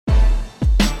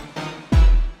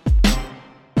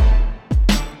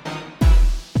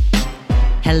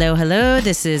Hello, hello.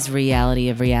 This is Reality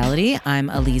of Reality. I'm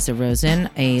Aliza Rosen,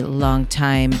 a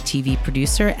longtime TV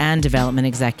producer and development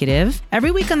executive.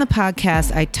 Every week on the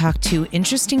podcast, I talk to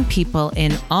interesting people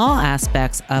in all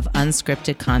aspects of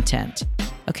unscripted content.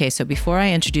 Okay, so before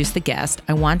I introduce the guest,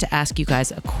 I want to ask you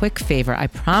guys a quick favor. I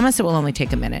promise it will only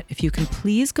take a minute. If you can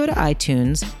please go to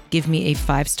iTunes, give me a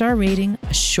 5-star rating,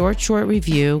 a short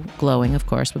review, glowing, of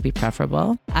course, would be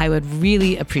preferable. I would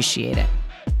really appreciate it.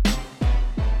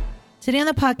 Today on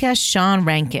the podcast, Sean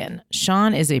Rankin.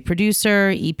 Sean is a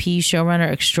producer, EP,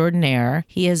 showrunner extraordinaire.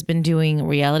 He has been doing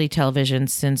reality television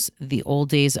since the old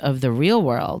days of The Real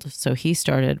World. So he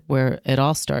started where it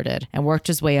all started and worked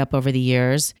his way up over the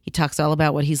years. He talks all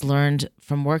about what he's learned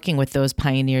from working with those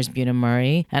pioneers, Bunim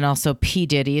Murray, and also P.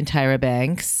 Diddy and Tyra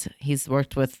Banks. He's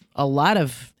worked with a lot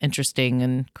of interesting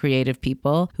and creative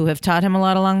people who have taught him a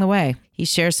lot along the way. He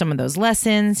shares some of those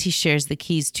lessons. He shares the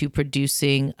keys to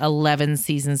producing 11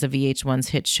 seasons of VH1's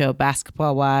hit show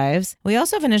Basketball Wives. We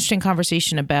also have an interesting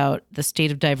conversation about the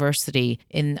state of diversity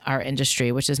in our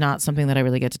industry, which is not something that I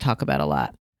really get to talk about a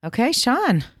lot. Okay,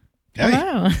 Sean. Hey,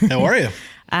 hello. How are you?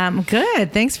 I'm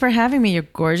good. Thanks for having me. Your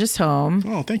gorgeous home.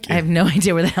 Oh, thank you. I have no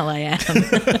idea where the hell I am.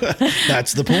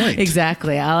 That's the point.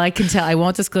 Exactly. All I can tell, I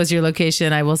won't disclose your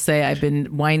location. I will say I've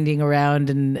been winding around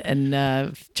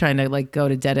and trying to like go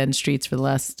to dead end streets for the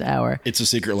last hour. It's a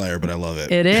secret lair, but I love it.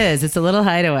 It is. It's a little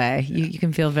hideaway. You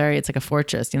can feel it's like a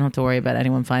fortress. You don't have to worry about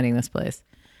anyone finding this place.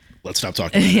 Let's stop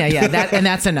talking. Yeah.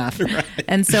 That's enough. Right.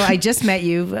 And so I just met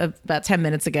you about 10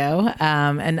 minutes ago,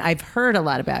 and I've heard a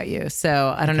lot about you.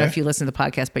 So I don't know if you listen to the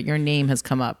podcast, but your name has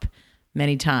come up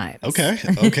many times. Okay.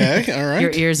 All right. Your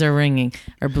ears are ringing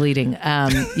or bleeding.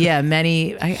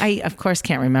 Many. I of course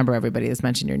can't remember everybody that's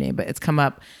mentioned your name, but it's come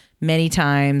up many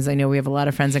times. I know we have a lot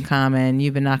of friends in common.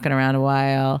 You've been knocking around a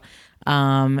while.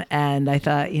 And I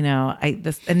thought,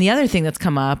 and the other thing that's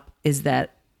come up is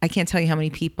that I can't tell you how many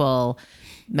people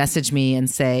message me and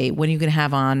say, when are you going to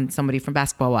have on somebody from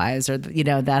Basketball Wives or,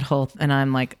 that whole, and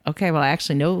I'm like, okay, well, I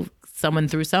actually know someone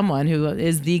through someone who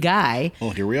is the guy. Well,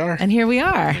 here we are. And here we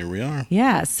are. Here we are.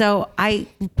 Yeah. So I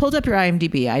pulled up your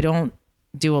IMDb. I don't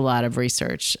do a lot of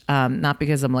research, not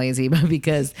because I'm lazy, but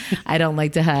because I don't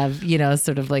like to have,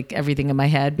 sort of like everything in my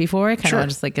head before. I kind of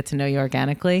just like get to know you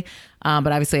organically. But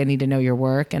obviously I need to know your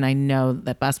work. And I know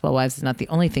that Basketball Wives is not the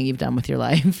only thing you've done with your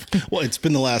life. Well, it's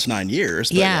been the last 9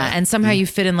 years. But yeah. And somehow you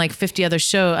fit in like 50 other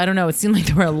shows. I don't know. It seemed like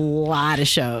there were a lot of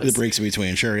shows. The breaks in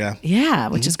between. Sure. Yeah. Yeah.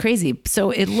 Which is crazy.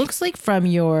 So it looks like from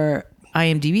your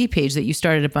IMDb page that you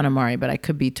started at Bunim Murray, but I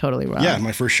could be totally wrong. Yeah,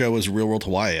 my first show was Real World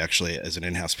Hawaii, actually, as an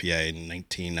in-house PA in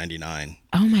 1999.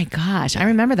 Oh my gosh, I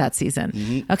remember that season.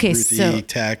 Mm-hmm. Okay, Ruthie,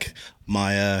 Tech,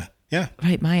 Maya, yeah.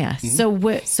 Right, Maya.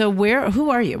 Mm-hmm. Who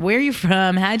are you? Where are you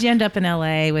from? How'd you end up in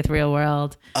LA with Real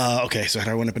World? Okay, so how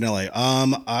did I end up in LA?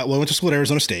 I went to school at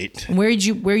Arizona State. Where are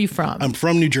you from? I'm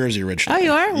from New Jersey originally. Oh,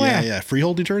 you are? Where? Yeah.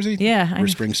 Freehold, New Jersey. Yeah. Where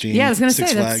Springsteen. Yeah, I was going to say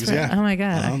Six Flags. Right. Yeah. Oh my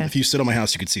God. Okay. If you sit on my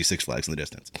house, you could see Six Flags in the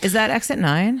distance. Is that exit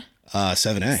 9?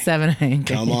 7A. 7A.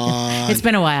 Okay. Come on. It's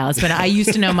been a while. I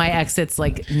used to know my exits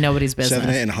like nobody's business.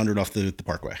 7A and 100 off the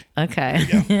Parkway.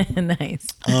 Okay. Nice.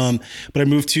 But I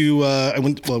moved to I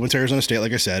went to Arizona State,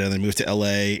 like I said, and then moved to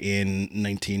LA in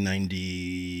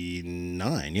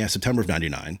 1999. Yeah, September of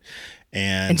 99.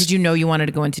 And did you know you wanted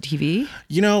to go into TV?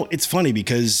 It's funny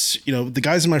because, the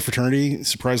guys in my fraternity,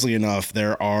 surprisingly enough,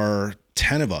 there are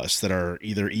 10 of us that are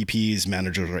either EPs,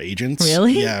 managers, or agents.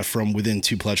 Really? Yeah, from within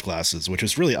 2 pledge classes, which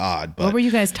is really odd. But what were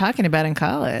you guys talking about in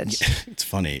college? It's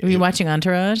funny. Were you watching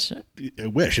Entourage? I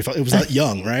wish. If it was that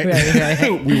young, right?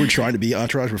 Right. We were trying to be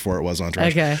Entourage before it was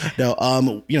Entourage. Okay. No,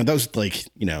 that was like,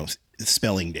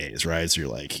 spelling days, right? So you're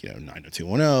like,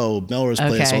 90210, Melrose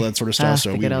Place, all that sort of stuff.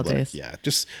 So we were like,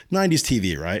 just 90s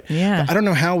TV, right? Yeah. But I don't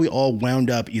know how we all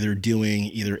wound up either doing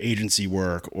agency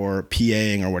work or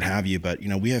PAing or what have you. But,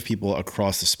 we have people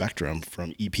across the spectrum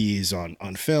from EPs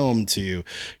on film to,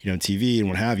 TV and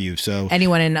what have you. So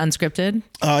anyone in unscripted?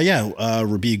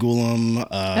 Rabi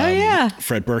Ghulam,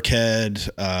 Fred Burkhead,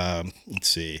 let's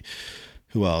see.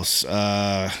 Who else?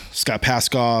 Scott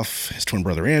Paskoff, his twin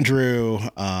brother Andrew,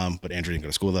 but Andrew didn't go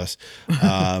to school with us.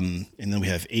 And then we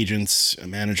have agents,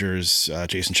 managers,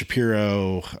 Jason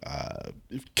Shapiro,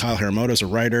 Kyle Haramoto's a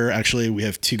writer. Actually, we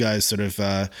have 2 guys sort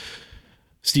of,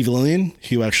 Steve Lillian,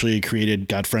 who actually created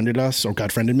God Friended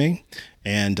Me,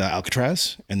 and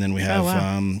Alcatraz. And then we have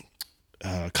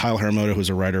Kyle Haramoto, who's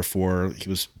a writer he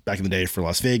was back in the day for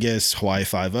Las Vegas, Hawaii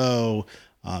Five-0.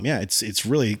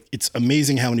 It's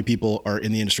amazing how many people are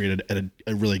in the industry at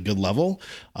a really good level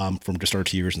from just our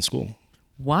 2 years in school.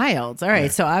 Wild. All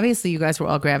right. So obviously you guys were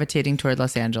all gravitating toward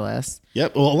Los Angeles.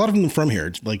 Yep. Well, a lot of them from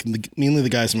here. Like mainly the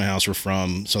guys in my house were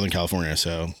from Southern California.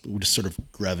 So we just sort of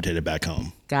gravitated back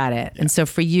home. Got it. Yeah. And so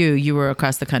for you were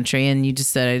across the country and you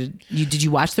just said, did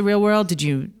you watch The Real World? Did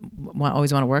you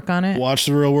always want to work on it? Watched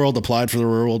The Real World, applied for The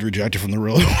Real World, rejected from The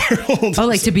Real World. Oh,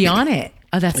 like to be on it.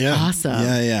 Oh, that's awesome.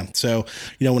 Yeah. So,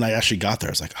 when I actually got there,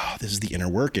 I was like, oh, this is the inner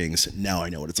workings. Now I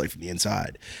know what it's like from the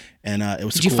inside. And it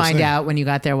was Did you find out when you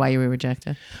got there why you were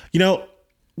rejected?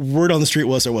 Word on the street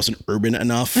was I wasn't urban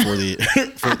enough for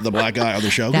the black guy on the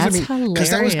show. That's hilarious. Because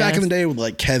that was back in the day with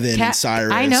like Kevin and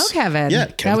Cyrus. I know Kevin. Yeah,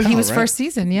 Kevin. He was first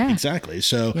season. Yeah, exactly.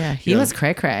 So he was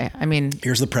cray cray. I mean,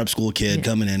 here's the prep school kid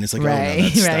coming in. It's like,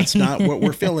 that's not what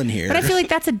we're feeling here. But I feel like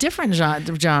that's a different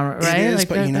genre, right? It is, like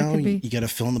but you got to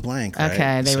fill in the blank. Right?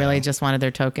 Okay, they really just wanted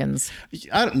their tokens.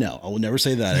 I don't know. I will never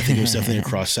say that. I think it was definitely a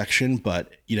cross section,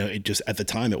 but it just at the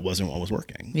time it wasn't what was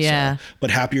working. Yeah. So,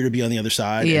 but happier to be on the other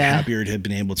side. And happier to have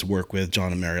been able to work with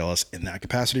John and Mary Ellis in that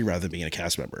capacity rather than being a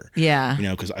cast member. Yeah.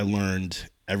 Because I learned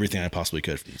everything I possibly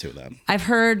could from the two of them. I've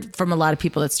heard from a lot of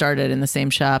people that started in the same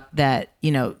shop that,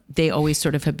 they always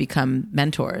sort of have become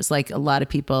mentors. Like a lot of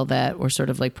people that were sort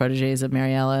of like proteges of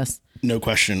Mary Ellis. No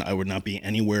question, I would not be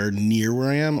anywhere near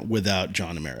where I am without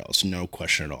John and Mary Ellis. No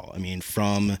question at all. I mean,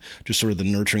 from just sort of the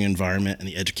nurturing environment and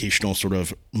the educational sort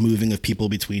of moving of people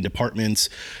between departments,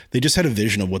 they just had a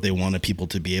vision of what they wanted people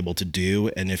to be able to do.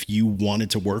 And if you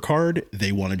wanted to work hard,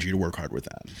 they wanted you to work hard with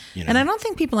them. And I don't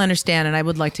think people understand, and I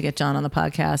would like to get John on the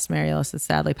podcast. Mary Ellis has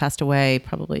sadly passed away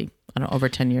probably over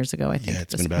 10 years ago, I think. Yeah,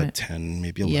 it's been about 10,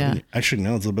 maybe 11. Yeah. Actually,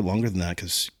 no, it's a little bit longer than that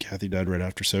because Kathy died right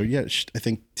after. So yeah, I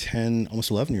think 10, almost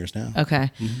 11 years now.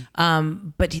 Okay.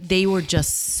 Mm-hmm. But they were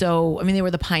just they were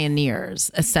the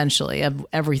pioneers, essentially, of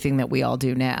everything that we all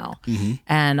do now. Mm-hmm.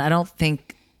 And I don't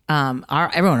think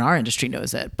everyone in our industry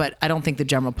knows it, but I don't think the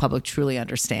general public truly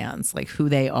understands like who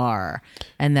they are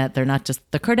and that they're not just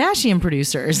the Kardashian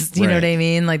producers. You know what I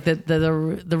mean? Like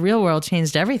the Real World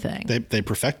changed everything. They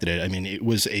perfected it. I mean, it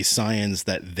was a science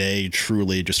that they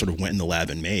truly just sort of went in the lab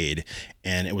and made.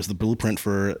 And it was the blueprint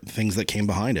for things that came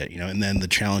behind it, and then the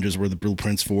challenges were the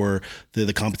blueprints for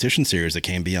the competition series that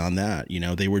came beyond that.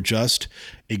 They were just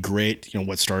a great,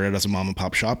 what started as a mom and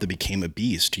pop shop that became a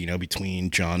beast, between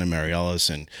John and Mary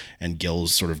Ellis and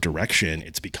Gil's sort of direction.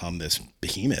 It's become this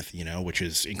behemoth, which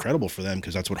is incredible for them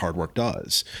because that's what hard work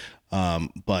does.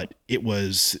 But it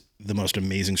was the most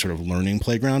amazing sort of learning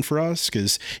playground for us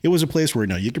because it was a place where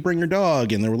you could bring your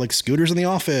dog and there were like scooters in the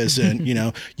office and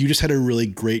you just had a really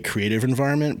great creative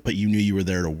environment, but you knew you were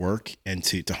there to work and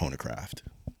to hone a craft.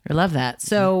 I love that.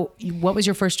 So what was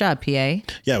your first job, PA?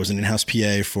 Yeah, I was an in-house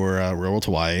PA for Real World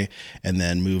Hawaii and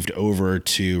then moved over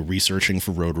to researching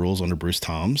for Road Rules under Bruce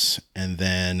Toms. And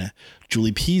then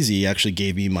Julie Peasy actually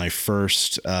gave me my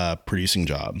first producing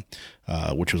job,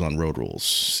 which was on Road Rules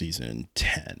season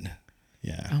 10.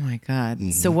 Yeah. Oh my God.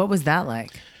 Mm-hmm. So what was that like?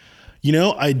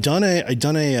 I'd done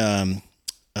a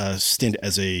stint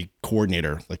as a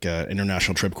coordinator, like an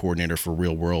international trip coordinator for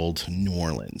Real World New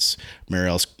Orleans. Mary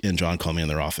Ellis and John called me in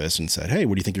their office and said, "Hey,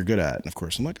 what do you think you're good at?" And of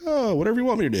course I'm like, "Oh, whatever you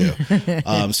want me to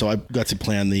do." So I got to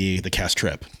plan the cast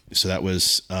trip. So that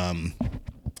was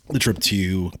the trip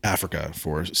to Africa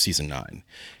for season 9.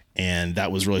 And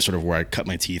that was really sort of where I cut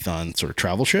my teeth on sort of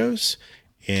travel shows.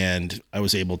 And I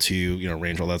was able to,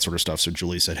 arrange all that sort of stuff. So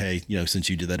Julie said, "Hey, since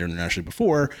you did that internationally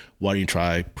before, why don't you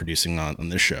try producing on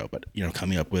this show?" But,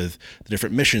 coming up with the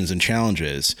different missions and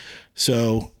challenges.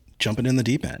 So jumping in the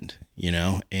deep end,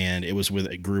 and it was with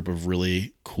a group of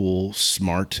really cool,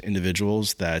 smart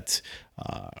individuals that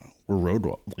were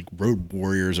road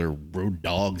warriors or road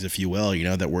dogs, if you will,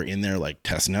 that were in there like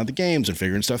testing out the games and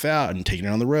figuring stuff out and taking it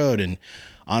on the road. And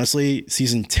honestly,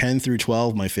 season 10 through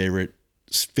 12, my favorite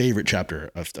chapter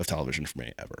of television for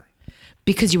me ever.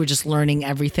 Because you were just learning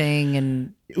everything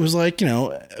and it was like,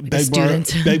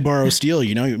 beg, borrow, steal,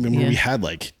 remember we had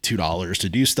like $2 to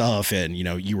do stuff and,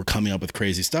 you were coming up with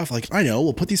crazy stuff. Like, I know,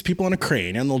 we'll put these people on a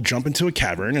crane and they'll jump into a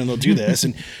cavern and they'll do this.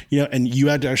 And, and you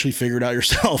had to actually figure it out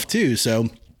yourself too. So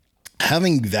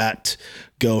having that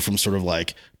go from sort of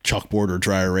like chalkboard or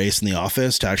dry erase in the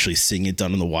office to actually seeing it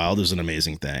done in the wild is an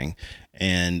amazing thing.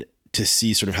 And to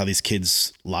see sort of how these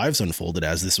kids' lives unfolded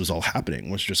as this was all happening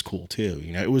was just cool too.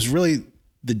 It was really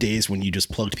the days when you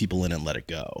just plugged people in and let it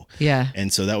go. Yeah.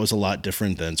 And so that was a lot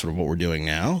different than sort of what we're doing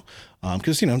now.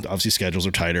 Because, obviously schedules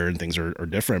are tighter and things are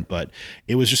different, but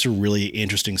it was just a really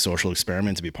interesting social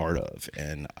experiment to be part of.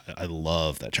 And I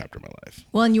love that chapter of my life.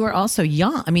 Well, and you were also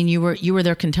young. I mean, you were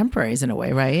their contemporaries in a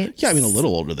way, right? Yeah. I mean, a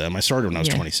little older than them. I started when I was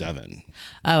 27.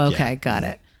 Oh, okay. Yeah. Got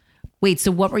it. Wait, so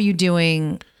what were you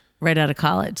doing right out of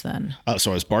college then?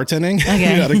 So I was bartending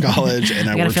out of college, and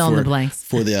I worked fill in the blanks.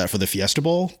 for the Fiesta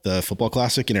Bowl, the football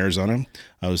classic in Arizona.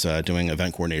 I was doing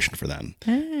event coordination for them,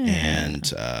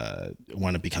 and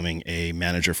wound up becoming a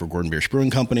manager for Gordon Biersch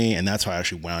Brewing Company, and that's how I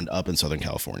actually wound up in Southern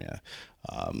California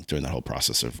during that whole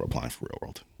process of applying for Real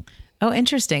World. Oh,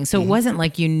 interesting. So it wasn't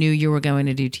like you knew you were going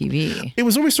to do TV. It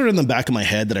was always sort of in the back of my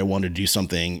head that I wanted to do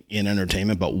something in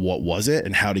entertainment, but what was it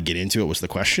and how to get into it was the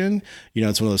question. You know,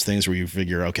 it's one of those things where you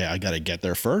figure, okay, I got to get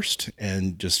there first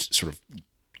and just sort of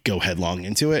go headlong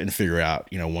into it and figure out,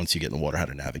 you know, once you get in the water, how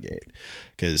to navigate.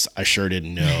 Because I sure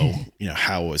didn't know, you know,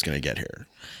 how I was going to get here.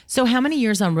 So how many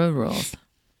years on Road Rules?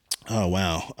 Oh,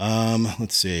 wow.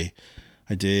 Let's see.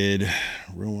 I did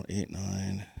Rule 8,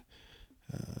 9.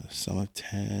 Some of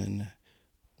 10,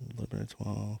 a little bit of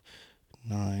 12,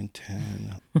 9,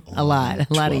 10. 11, a lot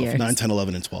 12, of years. 9, 10,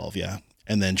 11, and 12, yeah.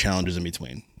 And then challenges in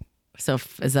between. So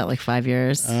is that like 5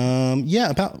 years? Yeah,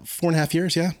 about 4.5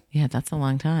 years, yeah. Yeah, that's a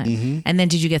long time. And then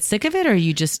did you get sick of it, or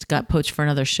you just got poached for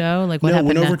another show? Like what No,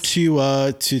 happened went over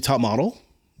next? to Top Model,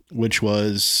 which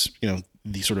was, you know,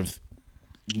 the sort of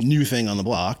new thing on the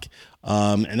block.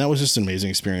 And that was just an amazing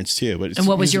experience too. But and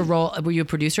what was your role? Were you a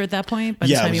producer at that point? By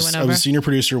the time you went over? I was a senior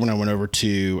producer when I went over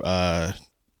to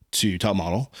Top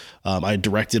Model. I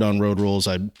directed on Road Rules.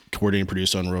 I coordinated and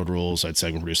produced on Road Rules. I'd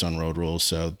segment produced on Road Rules.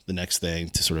 So the next thing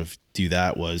to sort of do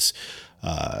that was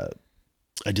I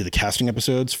did the casting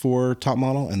episodes for Top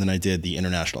Model, and then I did the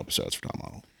international episodes for Top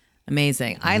Model.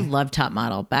 Amazing. I love Top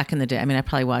Model back in the day. I mean, I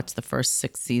probably watched the first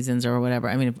 6 seasons or whatever.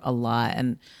 I mean, a lot.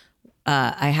 And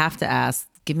I have to ask,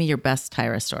 give me your best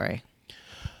Tyra story.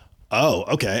 Oh,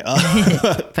 okay.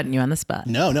 Putting you on the spot.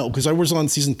 No, because I was on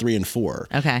season 3 and 4.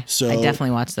 Okay. So I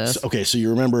definitely watched those. So you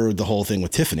remember the whole thing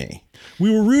with Tiffany.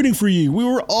 We were rooting for you. We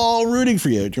were all rooting for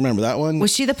you. Do you remember that one?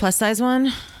 Was she the plus size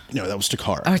one? No, that was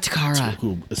Takara. Oh, Takara.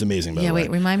 Who is amazing, by the way.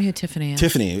 Wait, remind me who Tiffany is.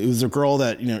 Tiffany, it was a girl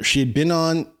that, you know, she'd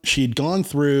gone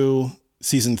through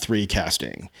season 3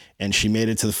 casting, and she made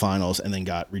it to the finals and then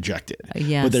got rejected.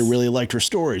 Yes. But they really liked her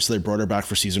story, so they brought her back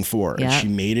for season 4. Yep. And she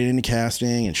made it into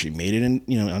casting, and she made it in,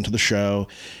 you know, onto the show.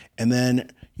 And then,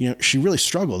 you know, she really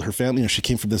struggled. Her family, you know, she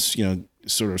came from this, you know,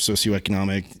 sort of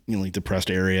socioeconomic, you know, like depressed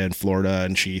area in Florida,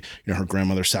 and she, you know, her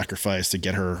grandmother sacrificed to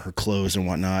get her clothes and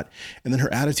whatnot. And then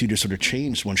her attitude just sort of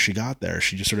changed when she got there.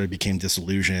 She just sort of became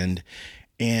disillusioned,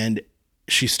 and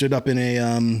she stood up in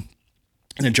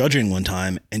a judging one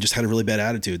time and just had a really bad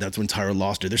attitude. That's when Tyra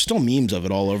lost her. There's still memes of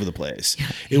it all over the place.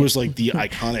 It was like the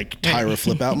iconic Tyra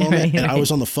flip out moment. And I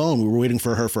was on the phone. We were waiting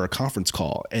for her for a conference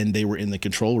call, and they were in the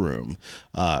control room,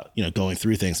 you know, going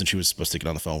through things, and she was supposed to get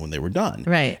on the phone when they were done.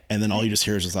 Right. And then all you just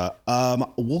hear is just like,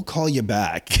 we'll call you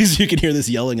back, because you can hear this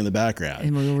yelling in the background.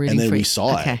 And then we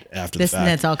saw it after the fact.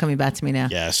 That's all coming back to me now.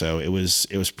 Yeah. So it was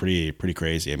pretty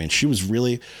crazy. I mean, she was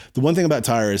really, the one thing about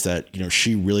Tyra is that, you know,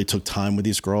 she really took time with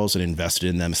these girls and invested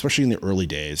in them, especially in the early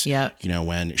days. Yeah. You know,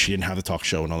 when she didn't have the talk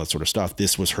show and all that sort of stuff,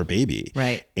 this was her baby.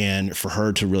 Right. And for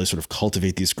her to really sort of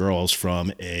cultivate these girls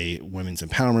from a women's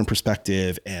empowerment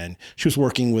perspective, and she was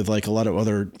working with like a lot of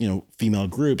other, you know, female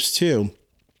groups too,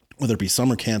 whether it be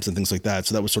summer camps and things like that.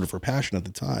 So that was sort of her passion at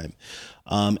the time.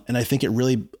 And I think it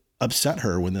really upset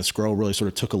her when this girl really sort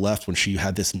of took a left when she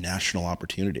had this international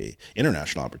opportunity,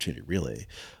 really.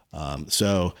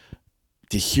 So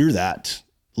to hear that,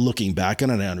 looking back on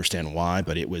it, I understand why,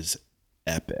 but it was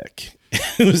epic.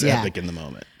 It was epic in the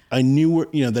moment. I knew,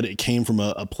 you know, that it came from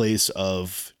a place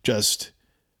of just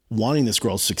wanting this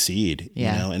girl to succeed, you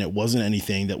know, and it wasn't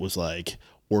anything that was like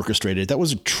orchestrated. That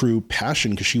was a true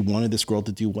passion, because she wanted this girl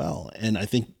to do well. And I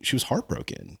think she was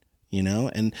heartbroken, you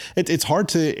know, and it's hard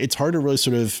to really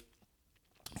sort of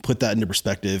put that into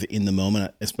perspective in the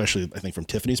moment, especially I think from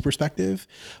Tiffany's perspective.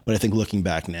 But I think looking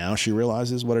back now, she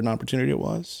realizes what an opportunity it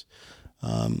was.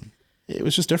 It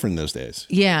was just different in those days.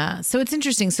 Yeah. So it's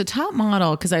interesting. So Top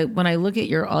Model, because when I look at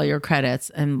all your credits,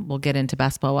 and we'll get into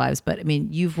Basketball Wives, but I mean,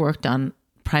 you've worked on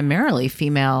primarily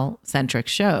female centric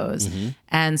shows. Mm-hmm.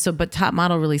 And so, but Top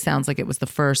Model really sounds like it was the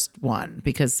first one,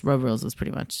 because Road Rules was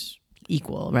pretty much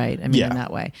equal, right? I mean, in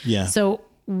that way. Yeah. So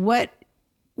what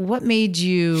made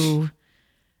you,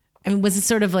 I mean, was it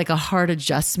sort of like a hard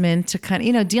adjustment to kind of,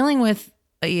 you know, dealing with,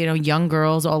 you know, young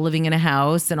girls all living in a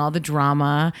house and all the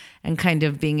drama, and kind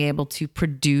of being able to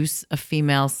produce a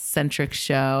female centric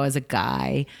show as a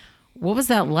guy? What was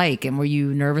that like? And were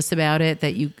you nervous about it,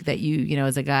 that you, you know,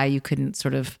 as a guy, you couldn't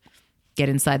sort of get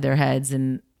inside their heads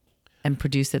and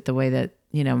produce it the way that,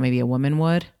 you know, maybe a woman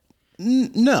would?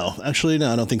 No, actually,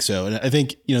 no, I don't think so. And I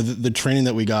think, the training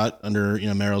that we got under,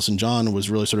 Meryl and John was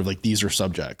really sort of like, these are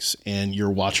subjects and you're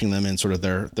watching them in sort of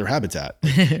their habitat.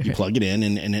 You plug it in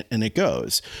and it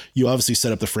goes. You obviously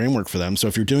set up the framework for them. So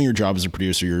if you're doing your job as a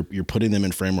producer, you're putting them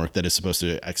in framework that is supposed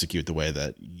to execute the way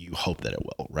that you hope that it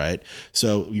will, right?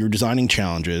 So you're designing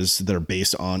challenges that are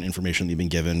based on information that you've been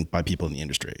given by people in the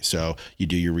industry. So you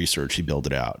do your research, you build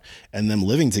it out, and them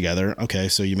living together. Okay.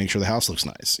 So you make sure the house looks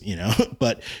nice,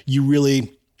 but you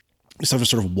really just have to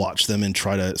sort of watch them and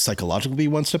try to psychologically be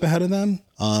one step ahead of them,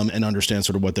 and understand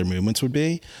sort of what their movements would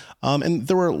be. And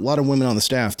there were a lot of women on the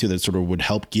staff too, that sort of would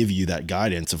help give you that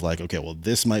guidance of like, okay, well,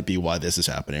 this might be why this is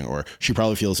happening, or she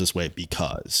probably feels this way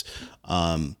because,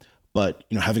 but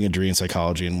having a degree in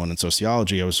psychology and one in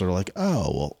sociology, I was sort of like,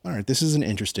 oh, well, all right, this is an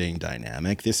interesting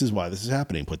dynamic. This is why this is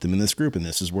happening. Put them in this group and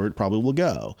this is where it probably will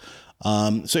go.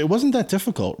 So it wasn't that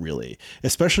difficult really,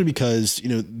 especially because,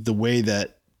 the way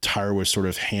that Tyra was sort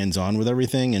of hands-on with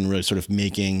everything and really sort of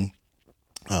making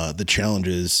the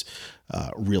challenges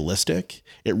realistic.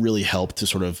 It really helped to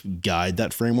sort of guide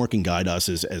that framework and guide us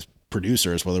as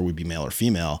producers, whether we be male or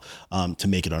female, to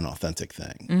make it an authentic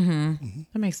thing. Mm-hmm.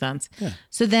 That makes sense. Yeah.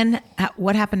 So then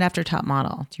what happened after Top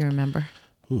Model? Do you remember?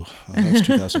 Ooh, that was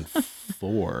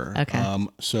 2004. Okay.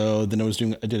 So then I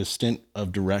did a stint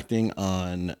of directing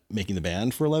on Making the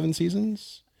Band for 11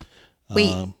 seasons.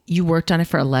 Wait, you worked on it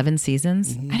for 11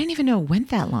 seasons? Mm-hmm. I didn't even know it went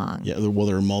that long. Yeah, well,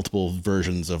 there are multiple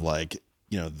versions of like,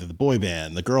 the boy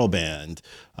band, the girl band,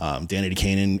 Danity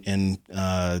Kane and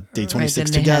Day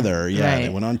 26 together. They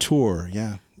went on tour.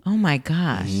 Yeah. Oh my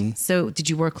gosh. Mm-hmm. So did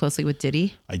you work closely with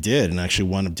Diddy? I did, and actually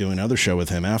wound up doing another show with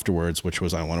him afterwards, which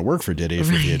was I Want to Work for Diddy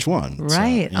for VH1. Right.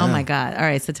 So, yeah. Oh my God. All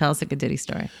right. So tell us a good Diddy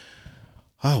story.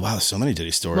 Oh, wow. So many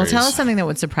Diddy stories. Well, tell us something that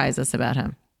would surprise us about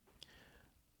him.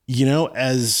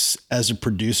 As a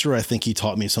producer, I think he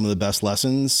taught me some of the best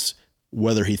lessons,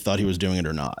 whether he thought he was doing it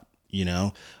or not,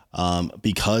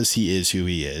 because he is who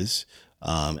he is,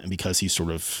 and because he's sort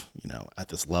of, at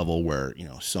this level where,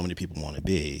 so many people want to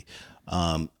be.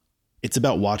 It's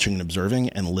about watching and observing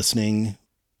and listening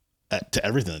to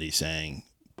everything that he's saying,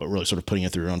 but really sort of putting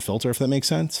it through your own filter, if that makes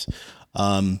sense.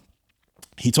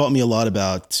 He taught me a lot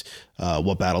about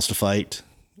what battles to fight,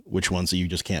 which ones that you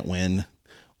just can't win,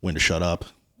 when to shut up,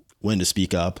 when to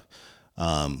speak up,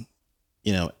 and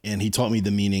he taught me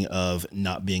the meaning of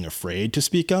not being afraid to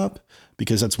speak up,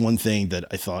 because that's one thing that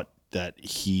I thought that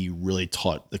he really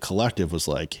taught the collective was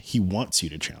like, he wants you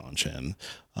to challenge him,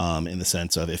 in the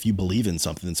sense of, if you believe in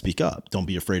something, then speak up. Don't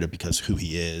be afraid of because who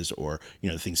he is, or,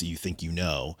 the things that you think,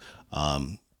 that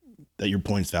your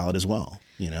point's valid as well,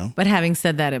 But having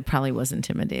said that, it probably was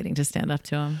intimidating to stand up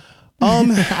to him.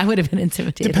 I would have been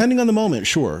intimidated. Depending on the moment,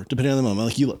 sure. Depending on the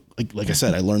moment, like I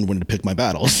said, I learned when to pick my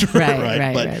battles.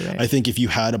 Right. But I think if you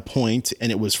had a point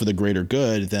and it was for the greater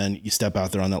good, then you step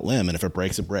out there on that limb, and if it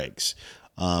breaks, it breaks.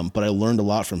 But I learned a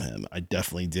lot from him. I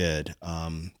definitely did.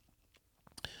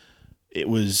 It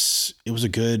was a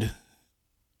good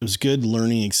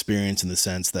learning experience in the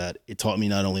sense that it taught me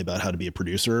not only about how to be a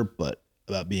producer, but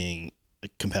about being a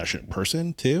compassionate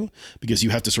person too, because you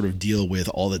have to sort of deal with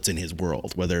all that's in his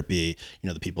world, whether it be,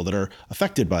 the people that are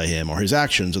affected by him or his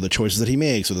actions or the choices that he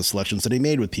makes or the selections that he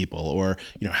made with people, or,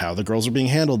 how the girls are being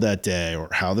handled that day, or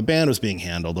how the band was being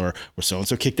handled, or was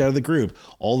so-and-so kicked out of the group.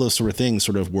 All those sort of things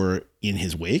sort of were in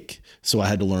his wake. So I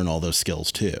had to learn all those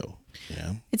skills too.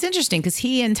 It's interesting because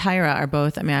he and Tyra are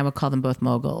both, I would call them both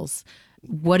moguls.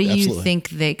 What do you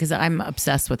think because I'm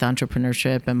obsessed with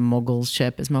entrepreneurship and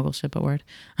mogulship. Is mogulship a word?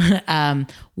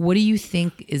 What do you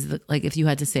think is if you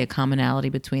had to say a commonality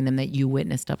between them that you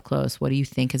witnessed up close, what do you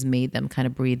think has made them kind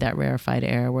of breathe that rarefied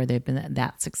air where they've been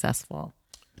that successful?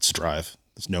 It's drive.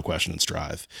 There's no question. It's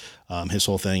drive. His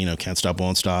whole thing, can't stop,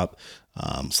 won't stop.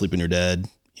 Sleep when you're dead.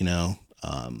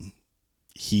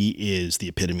 He is the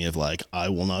epitome of I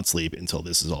will not sleep until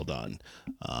this is all done.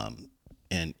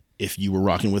 And if you were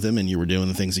rocking with him and you were doing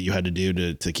the things that you had to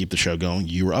do to keep the show going,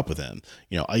 you were up with him.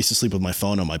 I used to sleep with my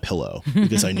phone on my pillow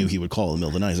because I knew he would call in the middle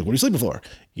of the night. He's like, what are you sleeping for?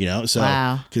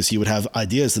 So because he would have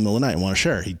ideas in the middle of the night and want to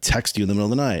share. He'd text you in the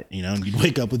middle of the night, and you'd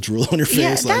wake up with drool on your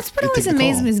face. Yeah, that's what always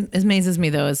amazes me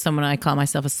though, as someone, I call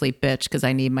myself a sleep bitch because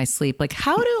I need my sleep.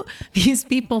 How do these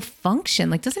people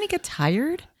function? Doesn't he get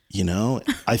tired?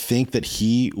 I think that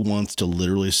he wants to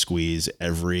literally squeeze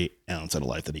every ounce out of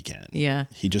life that he can. Yeah.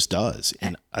 He just does.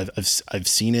 And I've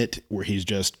seen it where he's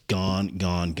just gone.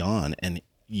 And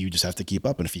you just have to keep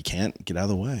up. And if you can't, get out of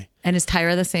the way. And is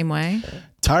Tyra the same way?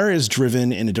 Tyra is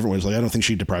driven in a different way. I don't think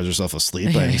she deprives herself of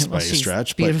sleep by a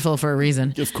stretch. Beautiful for a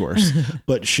reason. Of course.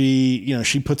 But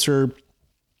she puts her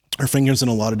her fingers in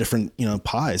a lot of different,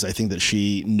 pies. I think that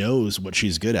she knows what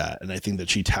she's good at. And I think that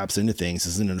she taps into things,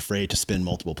 isn't afraid to spin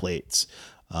multiple plates,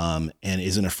 and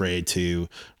isn't afraid to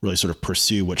really sort of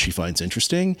pursue what she finds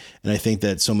interesting. And I think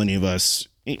that so many of us,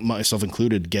 myself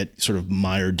included, get sort of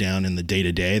mired down in the day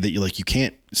to day that you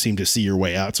can't seem to see your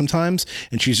way out sometimes.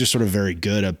 And she's just sort of very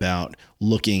good about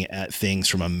looking at things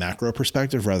from a macro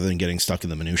perspective rather than getting stuck in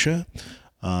the minutia.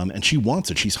 And she wants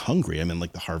it. She's hungry. I mean,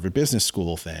 like the Harvard Business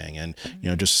School thing and,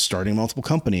 just starting multiple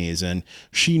companies. And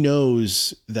she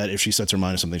knows that if she sets her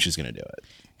mind to something, she's going to do it.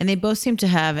 And they both seem to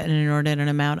have an inordinate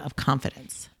amount of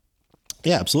confidence.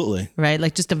 Yeah, absolutely. Right?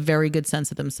 Like just a very good sense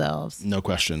of themselves. No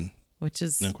question. Which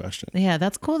is no question. Yeah,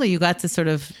 that's cool that you got to sort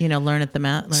of, learn at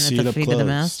the feet of the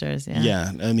masters. Yeah.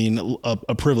 Yeah. I mean,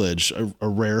 a privilege, a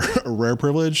rare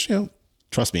privilege,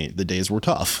 trust me, the days were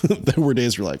tough. There were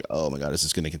days where like, oh my God, is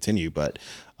this going to continue? But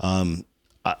on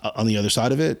the other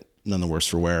side of it, none the worse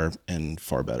for wear and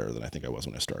far better than I think I was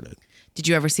when I started. Did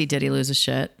you ever see Diddy lose his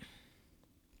shit?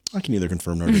 I can neither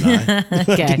confirm nor deny.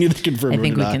 Okay. I can neither confirm I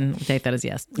think nor we deny. can take that as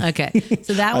yes. Okay.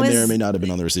 So that I was... may or may not have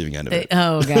been on the receiving end of it.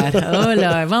 Oh God. Oh Lord.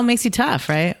 Well, it makes you tough,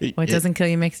 right? What doesn't kill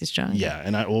you makes you strong. Yeah.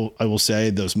 And I will say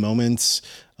those moments,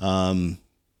 you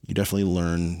definitely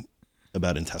learn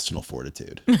about intestinal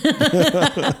fortitude. I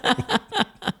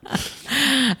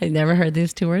never heard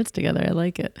these two words together. I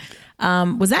like it.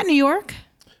 Was that New York?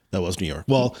 That was New York.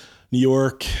 Well, New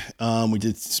York, we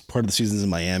did part of the seasons in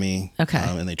Miami. Okay.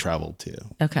 And they traveled too.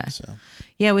 Okay. So.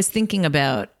 Yeah, I was thinking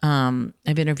about, I've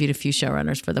interviewed a few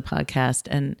showrunners for the podcast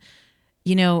and,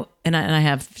 and I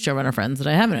have showrunner friends that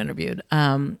I haven't interviewed.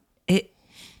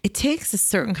 It takes a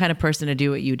certain kind of person to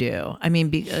do what you do. I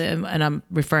mean, and I'm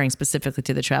referring specifically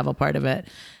to the travel part of it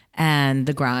and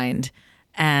the grind.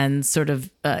 And sort of,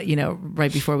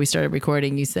 right before we started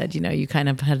recording, you said, you kind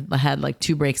of had like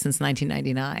 2 breaks since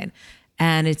 1999.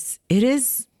 And it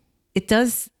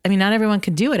does. I mean, not everyone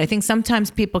can do it. I think sometimes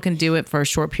people can do it for a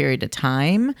short period of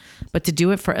time, but to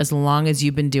do it for as long as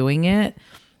you've been doing it,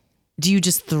 do you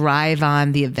just thrive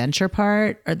on the adventure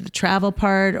part or the travel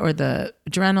part or the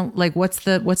adrenaline? Like what's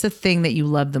the thing that you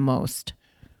love the most?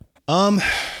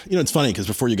 It's funny because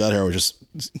before you got here,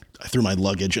 I threw my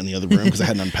luggage in the other room because I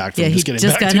hadn't unpacked from just getting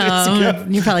back 2 days ago.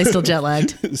 You're probably still jet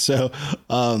lagged. So,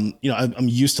 I'm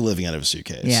used to living out of a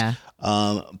suitcase. Yeah.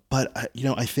 But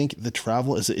I think the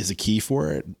travel is a key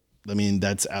for it. I mean,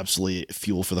 that's absolutely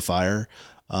fuel for the fire.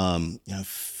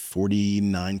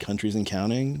 49 countries and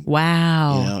counting.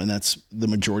 Wow. And that's the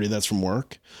majority of that's from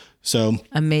work. So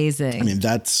amazing. I mean,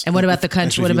 that's. And what about the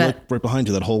country? What about right behind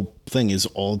you? That whole thing is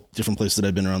all different places that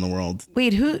I've been around the world.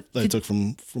 Wait, who that I took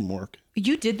from work?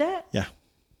 You did that? Yeah.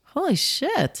 Holy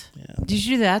shit. Yeah. Did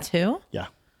you do that too? Yeah.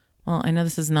 Well, I know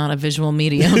this is not a visual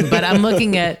medium, but I'm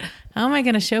looking at how am I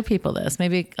going to show people this?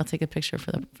 Maybe I'll take a picture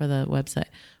for the website.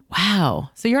 Wow.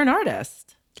 So you're an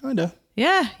artist. Kinda.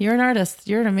 Yeah, you're an artist.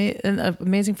 You're an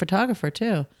amazing photographer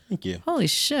too. Thank you. Holy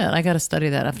shit. I got to study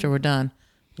that after we're done.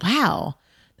 Wow.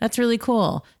 That's really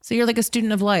cool. So you're like a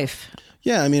student of life.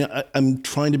 Yeah. I mean, I'm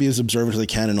trying to be as observant as I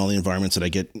can in all the environments that I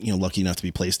get, lucky enough to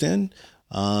be placed in.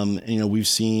 And, we've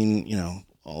seen,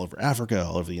 all over Africa,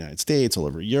 all over the United States, all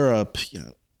over Europe,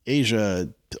 Asia,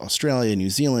 Australia,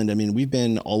 New Zealand. I mean, we've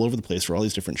been all over the place for all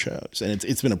these different shows, and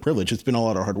it's been a privilege. It's been a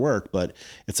lot of hard work, but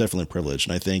it's definitely a privilege.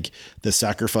 And I think the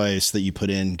sacrifice that you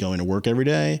put in going to work every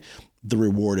day, the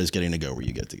reward is getting to go where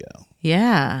you get to go.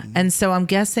 Yeah. And so I'm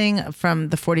guessing from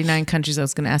the 49 countries, I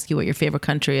was going to ask you what your favorite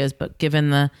country is, but given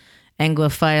the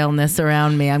Anglophileness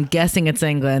around me, I'm guessing it's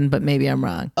England, but maybe I'm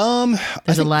wrong.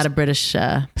 There's a lot of British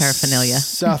paraphernalia.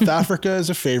 South Africa is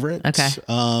a favorite. Okay.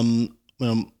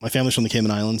 My family's from the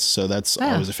Cayman Islands, so that's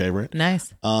always a favorite.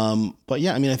 Nice. But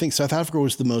yeah, I mean, I think South Africa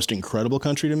was the most incredible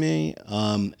country to me.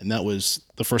 And that was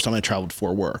the first time I traveled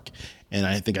for work. And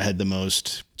I think I had the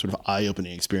most sort of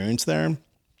eye-opening experience there.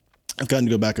 I've gotten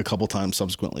to go back a couple times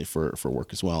subsequently for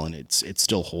work as well. And it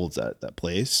still holds that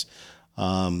place.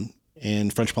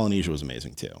 And French Polynesia was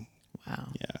amazing too. Wow.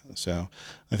 Yeah. So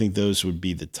I think those would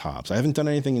be the tops. I haven't done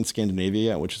anything in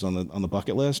Scandinavia yet, which is on the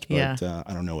bucket list, but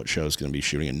I don't know what show is going to be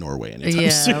shooting in Norway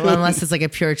anytime soon. Well, unless it's like a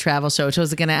pure travel show, which I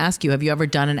was going to ask you, have you ever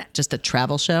done just a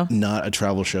travel show? Not a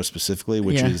travel show specifically,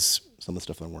 which is some of the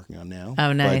stuff that I'm working on now.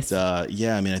 Oh, nice. But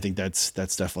I mean, I think that's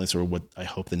definitely sort of what I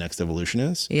hope the next evolution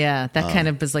is. Yeah. That kind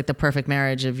of is like the perfect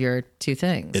marriage of your two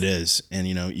things. It is. And,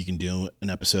 you can do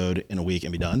an episode in a week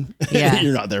and be done. Yeah.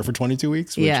 You're not there for 22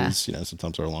 weeks, which is,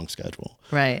 sometimes our long schedule.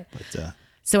 Right. But,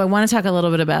 so I want to talk a little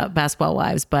bit about Basketball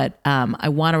Wives, but I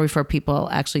want to refer people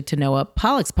actually to Noah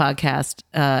Pollock's podcast,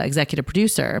 executive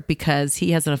producer, because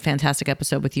he has a fantastic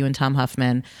episode with you and Tom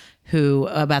Huffman who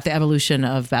about the evolution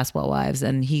of Basketball Wives,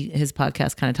 and his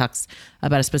podcast kind of talks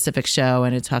about a specific show,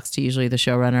 and it talks to usually the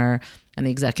showrunner and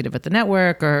the executive at the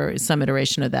network or some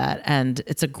iteration of that, and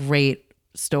it's a great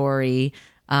story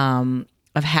of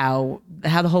how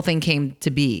the whole thing came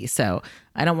to be. So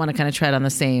I don't want to kind of tread on the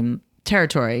same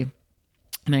territory.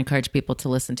 And I encourage people to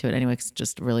listen to it anyway, 'cause it's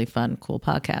just a really fun, cool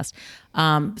podcast.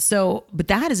 But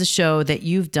that is a show that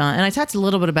you've done. And I talked a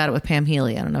little bit about it with Pam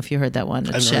Healy. I don't know if you heard that one.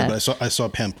 I haven't heard, but I saw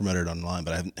Pam promoted online,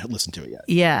 but I haven't listened to it yet.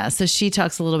 Yeah. So she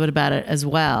talks a little bit about it as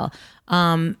well.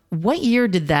 What year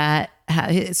did that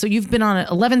so you've been on it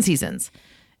 11 seasons.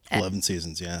 11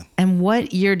 seasons, yeah. And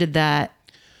what year did that,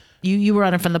 you were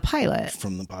on it from the pilot?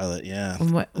 From the pilot, yeah.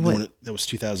 That was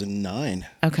 2009.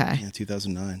 Okay. Yeah,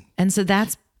 2009. And so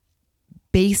that's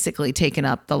basically taken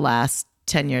up the last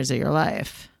 10 years of your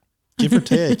life. Give or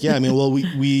take. Yeah. I mean, well,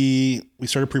 we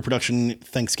started pre-production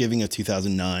Thanksgiving of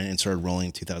 2009 and started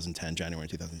rolling 2010, January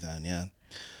 2010. Yeah.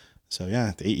 So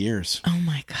yeah, 8 years. Oh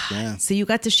my God. Yeah. So you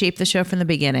got to shape the show from the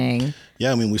beginning.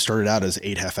 Yeah. I mean, we started out as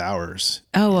 8 half hours.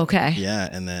 Oh, okay. Yeah.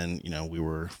 And then, we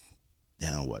were,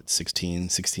 16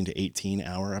 to 18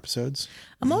 hour episodes.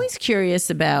 I'm always curious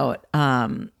about,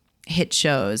 hit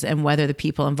shows and whether the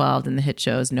people involved in the hit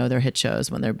shows know they're hit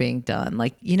shows when they're being done.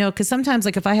 Like, because sometimes,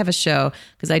 like if I have a show,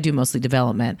 because I do mostly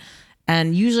development,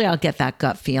 and usually I'll get that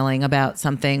gut feeling about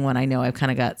something when I know I've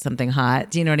kind of got something hot.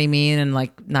 Do you know what I mean? And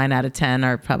like 9 out of 10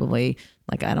 are probably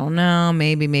like, I don't know,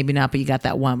 maybe not. But you got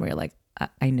that one where you're like,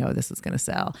 I know this is going to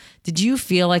sell. Did you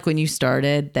feel like when you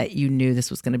started that you knew this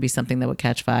was going to be something that would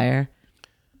catch fire?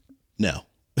 No.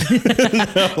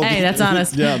 Hey, that's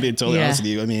honest. Yeah, I'll be totally honest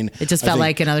with you. I mean, it just felt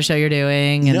like another show you're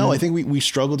doing. And I think we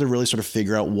struggled to really sort of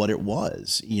figure out what it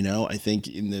was. I think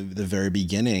in the very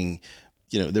beginning,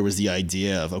 there was the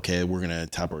idea of, okay, we're going to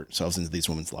tap ourselves into these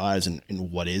women's lives and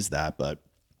what is that? But,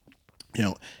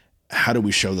 how do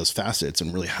we show those facets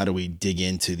and really how do we dig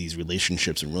into these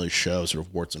relationships and really show sort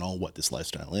of warts and all what this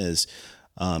lifestyle is?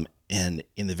 And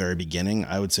in the very beginning,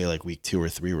 I would say like week 2 or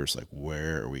 3, we're just like,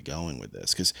 where are we going with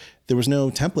this? Because there was no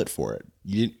template for it.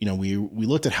 We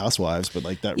looked at Housewives, but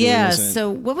like that really wasn't. So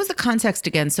what was the context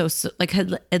again? So like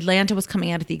Atlanta was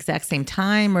coming out at the exact same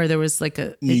time, or there was like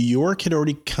New York had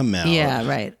already come out. Yeah,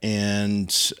 right.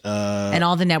 And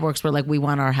all the networks were like, we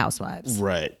want our Housewives.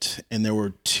 Right. And there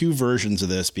were 2 versions of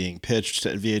this being pitched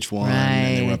at VH1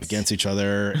 and they were up against each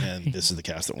other. And this is the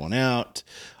cast that won out.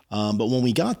 But when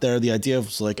we got there, the idea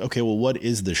was like, okay, well, what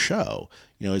is the show?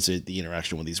 Is it the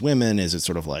interaction with these women? Is it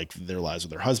sort of like their lives with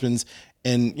their husbands?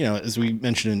 And, as we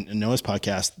mentioned in Noah's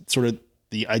podcast, sort of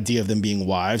the idea of them being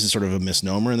wives is sort of a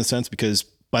misnomer in the sense, because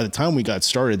by the time we got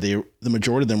started, the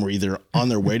majority of them were either on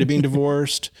their way to being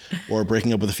divorced or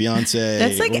breaking up with a fiance.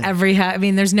 That's like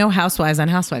there's no housewives on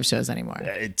housewife shows anymore.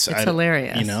 It's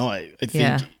hilarious. I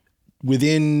think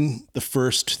within the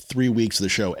first 3 weeks of the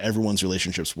show, everyone's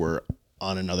relationships were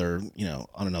on another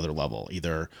level,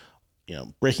 either,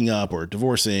 breaking up or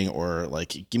divorcing or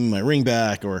like, give me my ring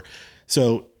back.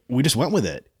 So we just went with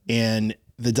it. And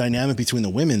the dynamic between the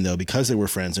women though, because they were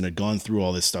friends and had gone through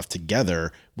all this stuff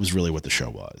together, was really what the show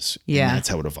was. Yeah. And that's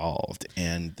how it evolved.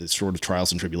 And the sort of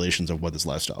trials and tribulations of what this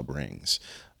lifestyle brings.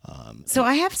 So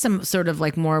I have some sort of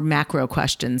like more macro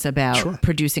questions about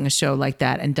producing a show like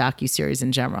that and docuseries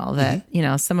in general that,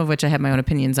 some of which I have my own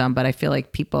opinions on, but I feel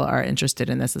like people are interested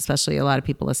in this, especially a lot of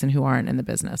people listen who aren't in the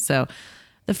business. So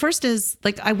the first is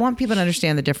like, I want people to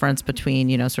understand the difference between,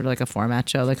 sort of like a format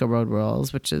show, like a Road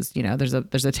Rules, which is, there's a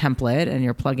template and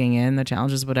you're plugging in the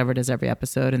challenges, whatever it is every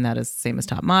episode. And that is the same as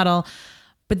Top Model.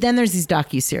 But then there's these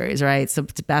docuseries, right? So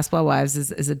Basketball Wives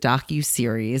is a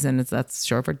docuseries, and that's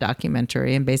short for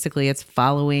documentary. And basically it's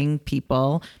following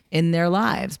people in their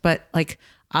lives. But like,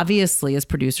 obviously as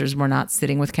producers, we're not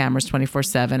sitting with cameras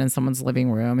 24/7 in someone's living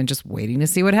room and just waiting to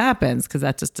see what happens, because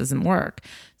that just doesn't work.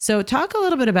 So talk a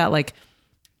little bit about like,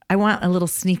 I want a little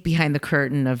sneak behind the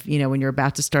curtain of, when you're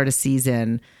about to start a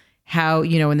season, how,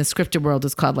 in the scripted world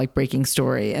it's called like breaking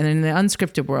story. And in the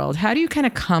unscripted world, how do you kind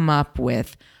of come up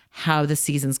with how the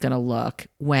season's going to look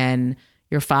when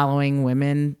you're following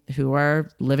women who are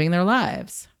living their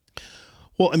lives?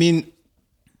 Well, I mean,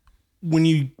 when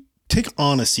you take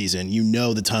on a season,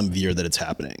 the time of year that it's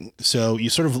happening. So you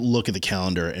sort of look at the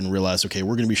calendar and realize, okay,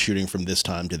 we're going to be shooting from this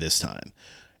time to this time.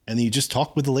 And then you just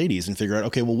talk with the ladies and figure out,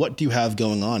 okay, well, what do you have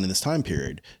going on in this time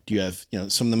period? Do you have,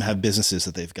 some of them have businesses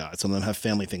that they've got. Some of them have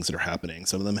family things that are happening.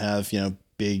 Some of them have,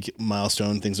 big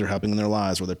milestone things that are happening in their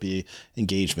lives, whether it be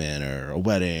engagement or a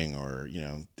wedding or,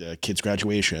 a kid's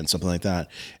graduation, something like that.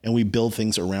 And we build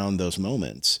things around those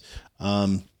moments.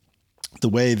 the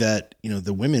way that,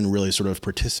 the women really sort of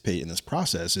participate in this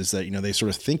process is that, they sort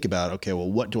of think about, okay,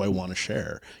 well, what do I want to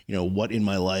share? What in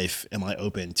my life am I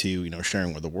open to,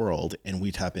 sharing with the world? And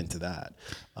we tap into that.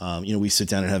 We sit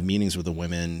down and have meetings with the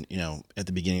women, at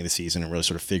the beginning of the season and really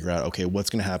sort of figure out, okay, what's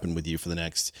going to happen with you for the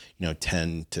next,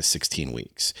 10 to 16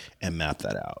 weeks and map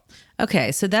that out.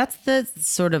 Okay. So that's the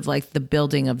sort of like the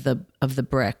building of the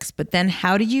bricks, but then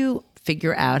how do you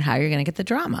figure out how you're going to get the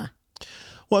drama?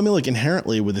 Well, I mean, like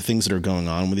inherently with the things that are going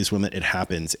on with these women, it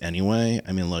happens anyway.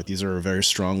 I mean, look, these are very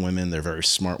strong women. They're very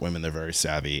smart women. They're very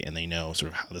savvy, and they know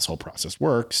sort of how this whole process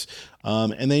works.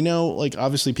 And they know, like,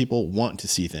 obviously people want to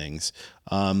see things.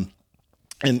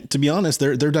 And to be honest,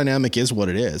 their dynamic is what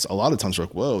it is. A lot of times we're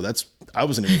like, whoa, I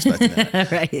wasn't even expecting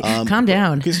that. Right. Calm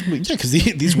down. Because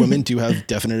these women do have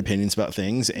definite opinions about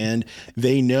things, and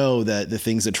they know that the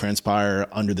things that transpire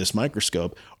under this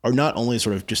microscope are not only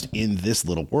sort of just in this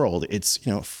little world. It's,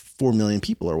 4 million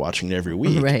people are watching it every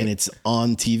week, right. And it's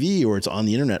on TV or it's on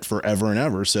the internet forever and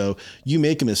ever. So you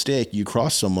make a mistake, you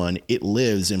cross someone, it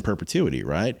lives in perpetuity,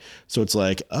 right? So it's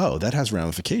like, oh, that has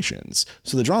ramifications.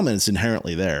 So the drama is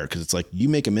inherently there because it's like you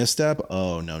make a misstep,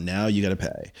 oh no, now you got to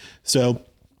pay. So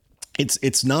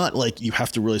it's not like you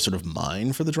have to really sort of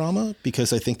mine for the drama,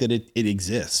 because I think that it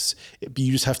exists.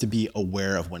 You just have to be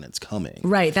aware of when it's coming.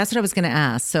 Right. That's what I was going to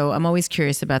ask. So I'm always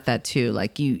curious about that too.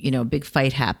 Like a big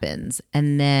fight happens,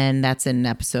 and then that's in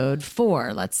episode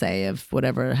 4, let's say, of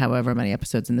however many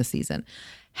episodes in the season.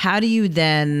 How do you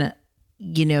then,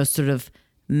 sort of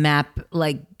map,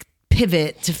 like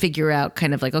pivot to figure out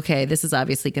kind of like, okay, this is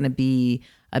obviously going to be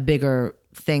a bigger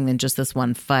thing than just this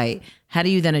one fight. How do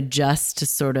you then adjust to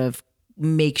sort of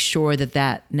make sure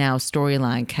that now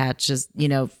storyline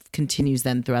continues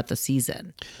then throughout the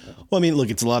season? Well, I mean, look,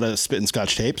 it's a lot of spit and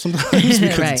scotch tape sometimes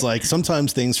because right. It's like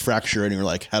sometimes things fracture and you're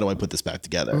like, how do I put this back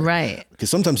together? Right. Because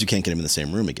sometimes you can't get them in the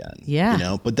same room again.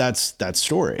 Yeah. But that's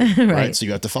story, right. right? So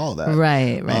you have to follow that.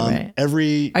 Right.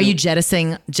 Are you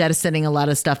jettisoning a lot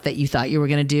of stuff that you thought you were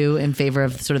going to do in favor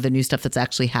of sort of the new stuff that's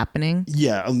actually happening?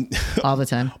 Yeah. All the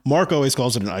time. Mark always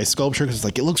calls it an ice sculpture because it's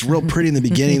like, it looks real pretty in the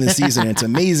beginning of the season. And it's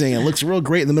amazing. It looks real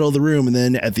great in the middle of the room. And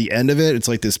then at the end of it, it's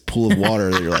like this pool of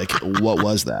water that you're like, what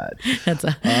was that?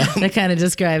 That kind of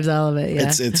describes all of it. Yeah.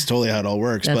 It's totally how it all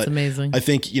works. That's amazing. I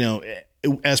think,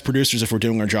 as producers, if we're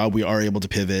doing our job, we are able to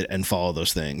pivot and follow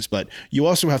those things. But you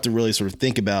also have to really sort of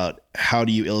think about how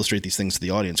do you illustrate these things to the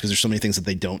audience, because there's so many things that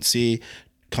they don't see.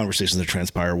 Conversations that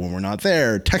transpire when we're not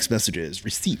there, text messages,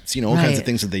 receipts, all kinds of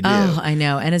things that they do. Oh, I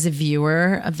know. And as a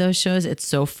viewer of those shows, it's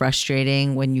so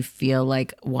frustrating when you feel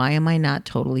like, why am I not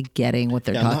totally getting what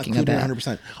they're talking about?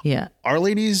 100%. Yeah. Our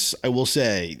ladies, I will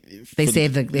say, they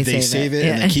save it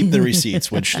and they keep the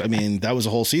receipts, which I mean, that was a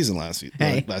whole season last season.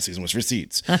 Right. Last season was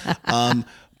receipts.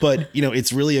 But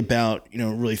it's really about,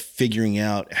 really figuring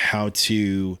out how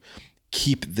to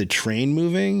keep the train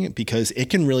moving, because it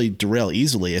can really derail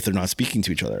easily if they're not speaking to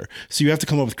each other. So you have to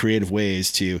come up with creative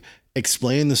ways to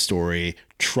explain the story,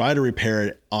 try to repair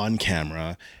it on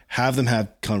camera, have them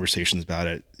have conversations about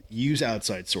it, use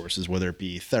outside sources, whether it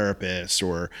be therapists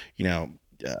or,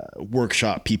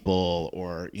 workshop people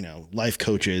or, life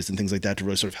coaches and things like that, to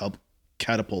really sort of help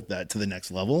catapult that to the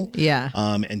next level. Yeah.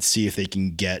 And see if they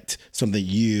can get something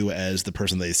you, as the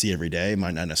person they see every day,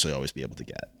 might not necessarily always be able to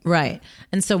get. Right.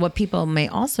 And so what people may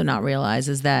also not realize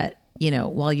is that,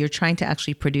 while you're trying to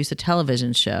actually produce a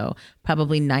television show,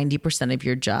 probably 90% of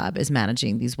your job is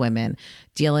managing these women,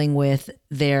 dealing with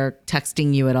their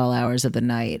texting you at all hours of the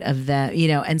night, of that,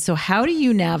 and so how do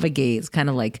you navigate? It's kind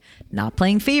of like not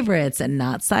playing favorites and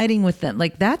not siding with them.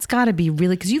 Like that's got to be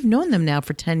really, because you've known them now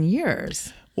for 10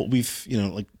 years. Well,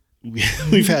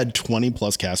 we've had 20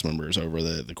 plus cast members over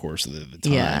the course of the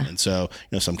time. Yeah. And so,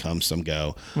 some come, some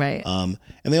go. Right. And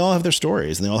they all have their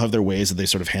stories and they all have their ways that they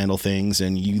sort of handle things,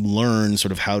 and you learn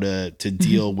sort of how to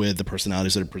deal with the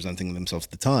personalities that are presenting themselves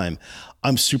at the time.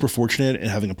 I'm super fortunate in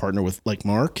having a partner like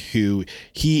Mark, who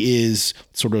he is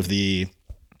sort of the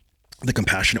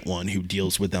compassionate one who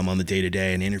deals with them on the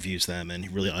day-to-day and interviews them, and he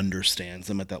really understands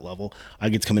them at that level. I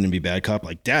get to come in and be bad cop,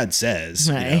 like Dad says.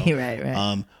 Right,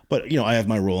 right. But I have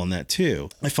my role in that too.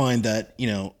 I find that,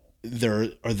 there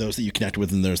are those that you connect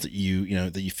with, and those that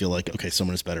that you feel like, okay,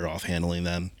 someone is better off handling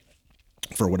them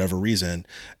for whatever reason,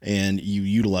 and you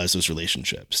utilize those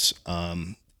relationships.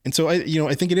 And so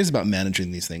I think it is about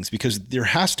managing these things, because there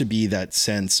has to be that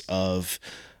sense of,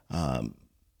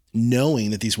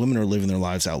 knowing that these women are living their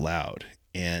lives out loud.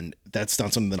 And that's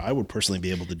not something that I would personally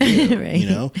be able to do, right. you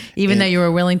know? Even though you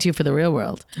were willing to for the real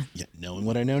world. Yeah, knowing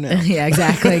what I know now. Yeah,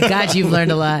 exactly. God, you've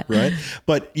learned a lot. Right.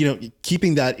 But, you know,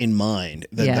 keeping that in mind,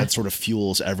 that sort of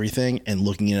fuels everything, and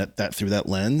looking at that through that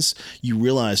lens, you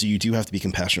realize you do have to be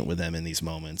compassionate with them in these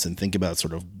moments and think about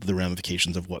sort of the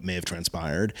ramifications of what may have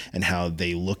transpired and how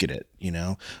they look at it, you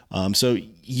know? So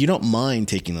you don't mind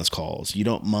taking those calls. You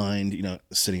don't mind, you know,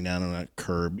 sitting down on a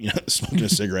curb, you know, smoking a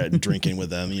cigarette and drinking with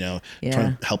them, you know,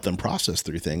 trying to help them process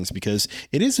through things, because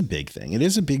it is a big thing. It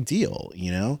is a big deal,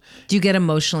 you know? Do you get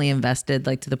emotionally invested,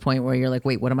 like to the point where you're like,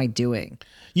 wait, what am I doing?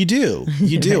 You do.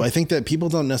 You do. I think that people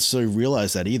don't necessarily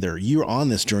realize that either. You're on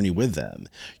this journey with them.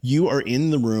 You are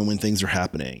in the room when things are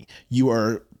happening. You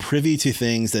are privy to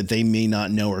things that they may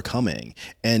not know are coming,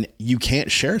 and you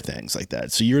can't share things like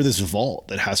that. So you're this vault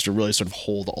that has to really sort of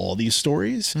hold all these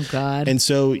stories. Oh God. And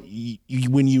so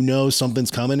when you know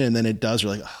something's coming and then it does,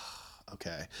 you're like, oh,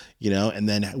 okay, you know, and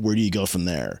then where do you go from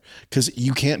there? Because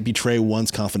you can't betray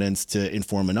one's confidence to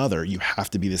inform another. You have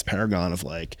to be this paragon of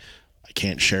like, I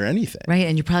can't share anything. Right.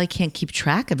 And you probably can't keep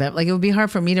track of it. Like, it would be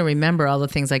hard for me to remember all the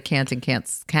things I can and can't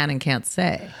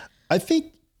say. I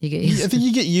think you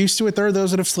get used to it. There are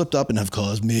those that have slipped up and have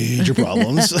caused major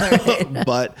problems,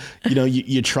 but you know,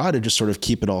 you try to just sort of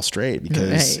keep it all straight,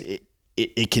 because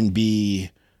it can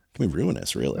be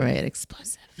ruinous, really. Right.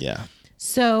 Explosive. Yeah.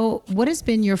 So what has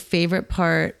been your favorite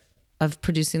part of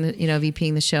producing the, you know,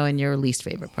 VPing the show, and your least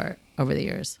favorite part over the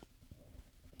years?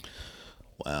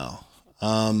 Wow.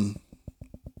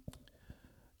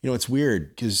 You know, it's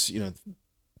weird because, you know,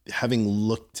 having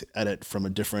looked at it from a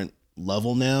different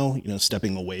level now, you know,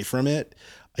 stepping away from it,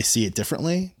 I see it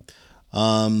differently.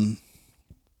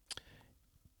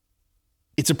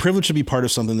 It's a privilege to be part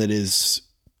of something that is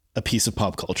a piece of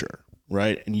pop culture,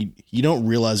 right? And you don't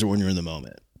realize it when you're in the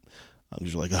moment.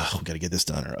 You're like, oh, we got to get this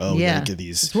done, or oh, we got to get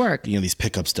these work, you know, these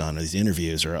pickups done, or these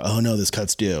interviews, or oh no, this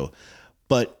cut's due.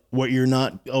 But what you're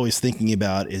not always thinking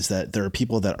about is that there are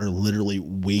people that are literally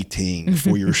waiting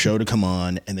for your show to come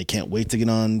on, and they can't wait to get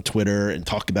on Twitter and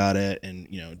talk about it, and,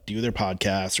 you know, do their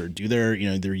podcasts or do their, you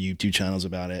know, their YouTube channels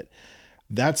about it.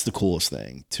 That's the coolest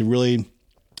thing, to really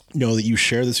know that you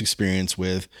share this experience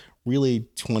with really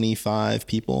 25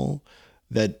 people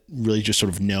that really just sort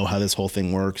of know how this whole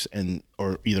thing works, and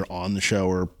or either on the show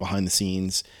or behind the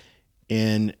scenes,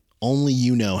 and only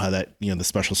you know how that, you know, the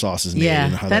special sauce is made,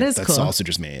 and how that cool. Sausage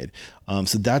is made.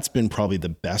 So that's been probably the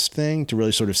best thing, to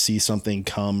really sort of see something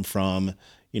come from,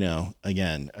 you know,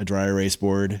 again, a dry erase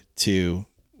board to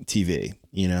TV.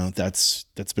 You know, that's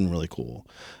been really cool.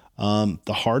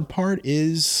 The hard part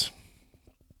is,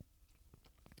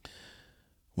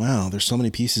 wow, there's so many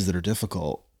pieces that are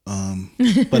difficult.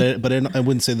 But I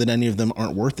wouldn't say that any of them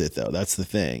aren't worth it, though. That's the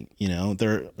thing. You know,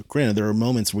 there are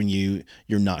moments when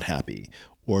you're not happy,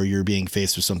 or you're being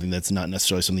faced with something that's not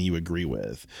necessarily something you agree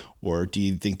with, or do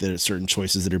you think that certain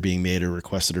choices that are being made or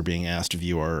requests that are being asked of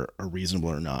you are reasonable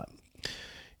or not?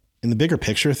 In the bigger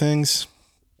picture of things,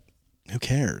 who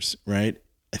cares, right?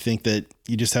 I think that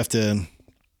you just have to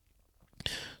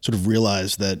sort of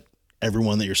realize that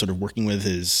everyone that you're sort of working with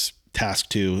is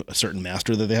tasked to a certain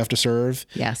master that they have to serve.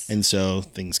 Yes. And so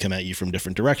things come at you from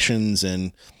different directions,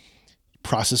 and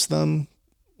process them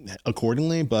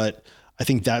accordingly. But I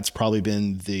think that's probably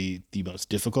been the most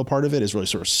difficult part of it, is really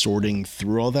sort of sorting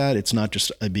through all that. It's not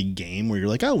just a big game where you're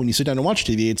like, oh, when you sit down and watch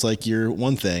TV, it's like you're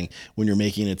one thing. When you're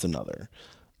making it's another.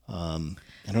 I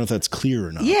don't know if that's clear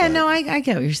or not. Yeah, no, I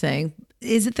get what you're saying.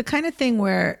 Is it the kind of thing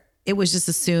where it was just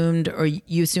assumed, or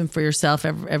you assumed for yourself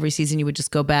every season you would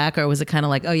just go back, or was it kind of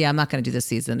like, oh yeah, I'm not going to do this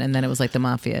season, and then it was like the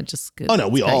mafia, just oh no,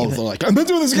 we all were like, I'm not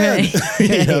doing this again,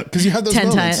 you know, because you had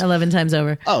those 11 times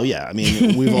over. Oh yeah, I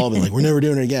mean, we've all been like, we're never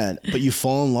doing it again, but you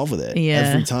fall in love with it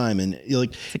every time, and you're like,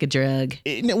 it's like a drug.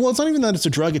 Well, it's not even that it's a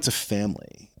drug; it's a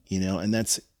family, you know, and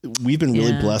we've been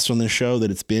really blessed on this show that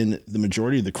it's been the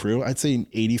majority of the crew. I'd say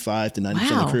 85 to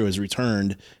 90% of the crew has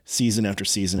returned season after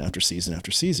season after season after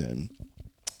season.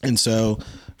 And so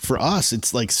for us,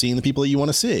 it's like seeing the people that you want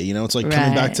to see, you know, it's like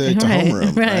coming back to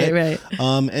homeroom. Right.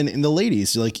 And the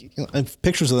ladies, like, you know, I have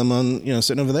pictures of them on, you know,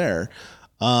 sitting over there,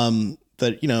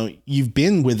 that, you know, you've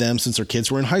been with them since their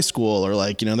kids were in high school, or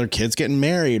like, you know, their kids getting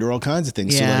married, or all kinds of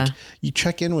things. Yeah. So like you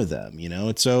check in with them, you know,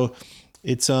 it's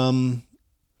something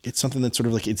that's sort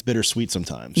of like, it's bittersweet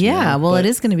sometimes. Yeah. Well, it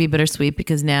is going to be bittersweet,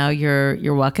 because now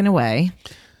you're walking away.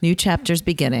 New chapters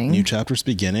beginning.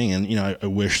 And, you know, I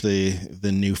wish the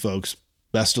new folks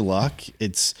best of luck.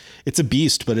 It's a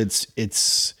beast, but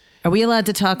it's. Are we allowed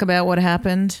to talk about what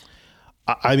happened?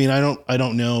 I mean, I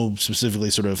don't know specifically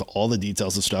sort of all the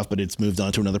details of stuff, but it's moved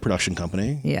on to another production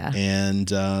company. Yeah. And,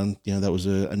 that was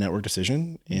a network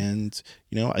decision. And,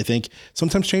 I think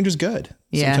sometimes change is good.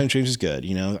 Yeah. Sometimes change is good.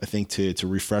 I think to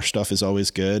refresh stuff is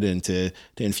always good. And to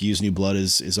infuse new blood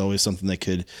is always something that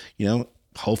could,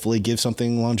 hopefully give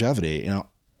something longevity.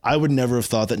 I would never have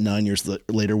thought that 9 years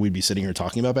later we'd be sitting here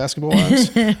talking about Basketball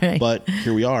Wives, right. But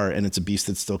here we are, and it's a beast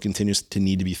that still continues to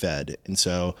need to be fed. And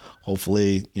so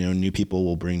hopefully, new people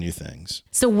will bring new things.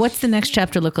 So what's the next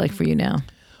chapter look like for you now?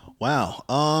 Wow.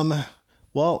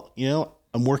 Well,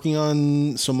 I'm working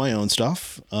on some of my own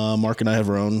stuff. Mark and I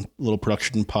have our own little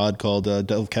production pod called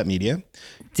Devil Cat Media.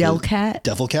 Devil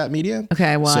Cat Media.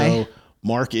 Okay, why? So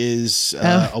Mark is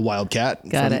a Wildcat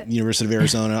from University of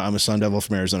Arizona. I'm a Sun Devil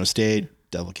from Arizona State.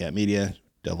 Devil Cat Media.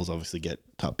 Devils obviously get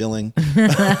top billing.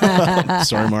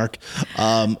 Sorry, Mark.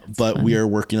 But we are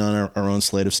working on our own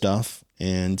slate of stuff,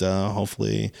 and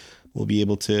hopefully we'll be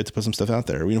able to put some stuff out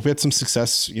there. We had some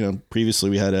success. Previously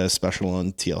we had a special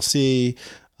on TLC.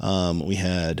 We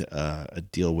had a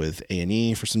deal with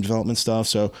A&E for some development stuff.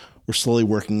 So we're slowly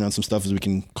working on some stuff as we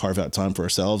can carve out time for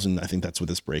ourselves. And I think that's what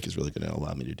this break is really going to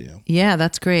allow me to do. Yeah,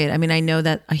 that's great. I mean, I know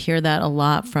that I hear that a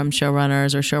lot from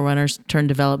showrunners or showrunners turn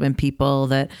development people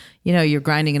that, you're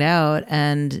grinding it out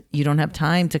and you don't have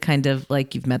time to kind of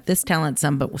like, you've met this talent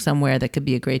somewhere that could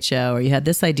be a great show, or you had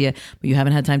this idea, but you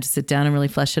haven't had time to sit down and really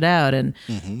flesh it out. And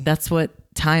that's what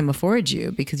time affords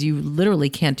you, because you literally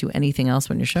can't do anything else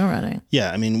when you're show running.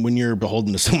 Yeah, I mean, when you're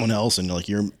beholden to someone else and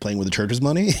you're playing with the church's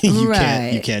money, you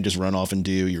can't just run off and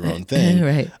do your own thing.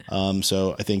 Right.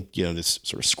 So I think this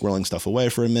sort of squirreling stuff away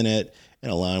for a minute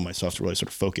and allowing myself to really sort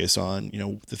of focus on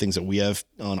the things that we have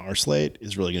on our slate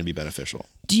is really going to be beneficial.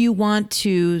 Do you want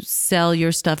to sell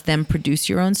your stuff, then produce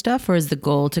your own stuff, or is the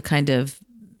goal to kind of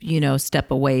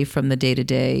step away from the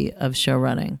day-to-day of show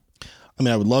running? I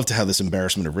mean, I would love to have this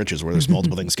embarrassment of riches where there's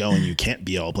multiple things going. You can't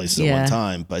be all places at one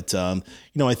time. But,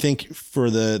 I think for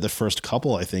the first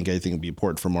couple, I think it'd be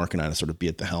important for Mark and I to sort of be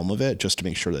at the helm of it, just to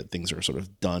make sure that things are sort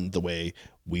of done the way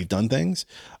we've done things.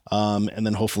 And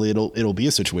then hopefully it'll be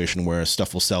a situation where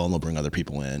stuff will sell and they'll bring other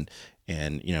people in.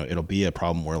 And, it'll be a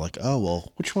problem where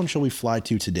which one shall we fly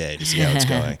to today to see how it's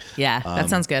going? Yeah, that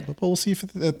sounds good. But we'll see if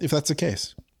that's the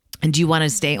case. And do you want to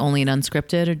stay only in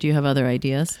unscripted, or do you have other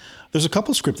ideas? There's a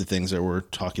couple scripted things that we're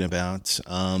talking about.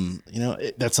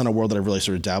 That's not a world that I've really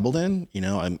sort of dabbled in.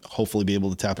 I'm hopefully be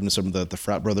able to tap into some of the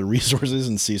frat brother resources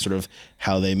and see sort of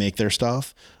how they make their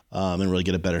stuff, and really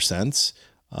get a better sense.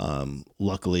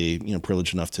 Luckily,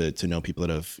 privileged enough to know people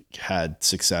that have had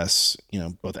success,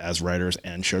 both as writers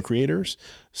and show creators.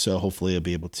 So hopefully I'll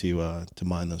be able to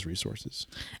mine those resources.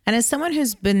 And as someone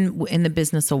who's been in the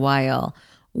business a while,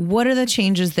 what are the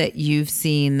changes that you've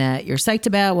seen that you're psyched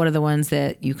about? What are the ones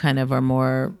that you kind of are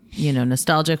more,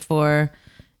 nostalgic for?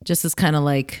 Just as kind of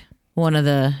like one of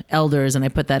the elders, and I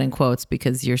put that in quotes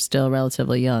because you're still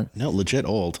relatively young. No, legit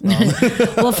old.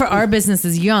 Well, for our business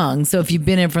is young. So if you've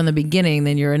been in from the beginning,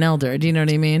 then you're an elder. Do you know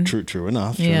what I mean? True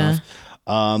enough. Enough.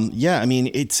 I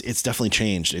mean, it's definitely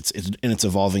changed. It's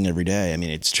evolving every day. I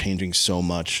mean, it's changing so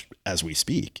much as we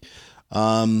speak.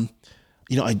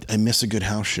 I miss a good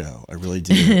house show. I really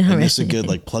do. I miss a good,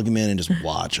 plug them in and just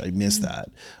watch. I miss that.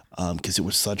 Cause it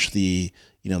was such the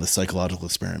psychological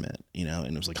experiment, and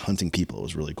it was like hunting people. It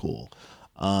was really cool.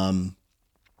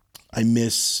 I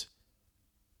miss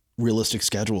realistic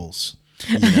schedules,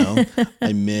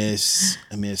 I miss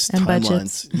and timelines.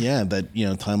 Budgets. Yeah. That,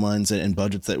 timelines and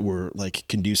budgets that were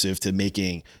conducive to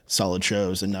making solid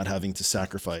shows and not having to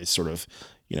sacrifice sort of,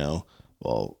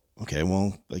 okay,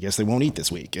 well, I guess they won't eat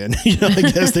this week, and I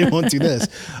guess they won't do this.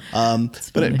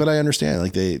 But I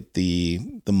understand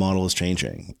the model is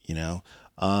changing.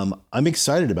 I'm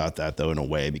excited about that though in a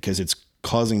way, because it's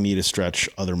causing me to stretch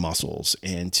other muscles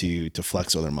and to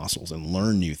flex other muscles and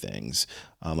learn new things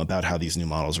about how these new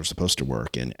models are supposed to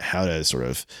work and how to sort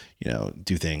of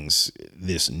do things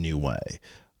this new way.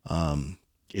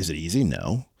 Is it easy?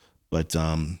 No, but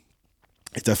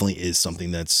it definitely is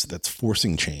something that's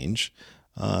forcing change.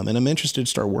 And I'm interested to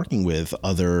start working with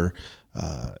other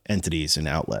entities and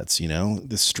outlets.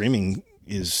 The streaming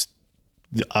is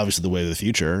obviously the way of the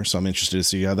future. So I'm interested to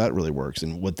see how that really works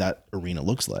and what that arena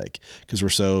looks like, because we're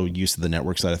so used to the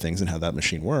network side of things and how that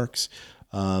machine works.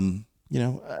 I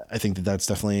think that's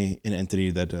definitely an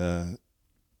entity that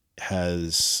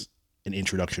has an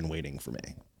introduction waiting for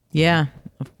me. Yeah,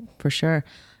 for sure.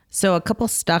 So a couple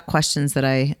stock questions that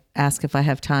I ask if I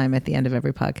have time at the end of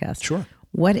every podcast. Sure.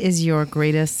 What is your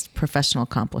greatest professional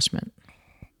accomplishment?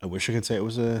 I wish I could say it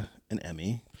was an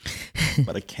Emmy,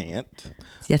 but I can't.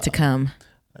 It's yet to come.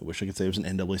 I wish I could say it was an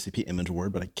NAACP Image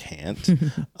Award, but I can't.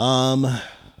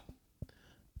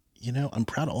 I'm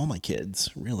proud of all my kids,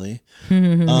 really.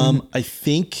 I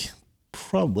think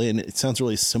probably, and it sounds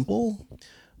really simple,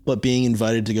 but being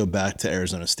invited to go back to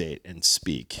Arizona State and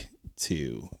speak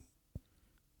to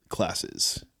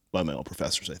classes by my old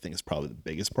professors, I think is probably the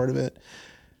biggest part of it.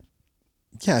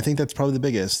 Yeah, I think that's probably the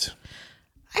biggest.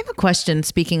 I have a question.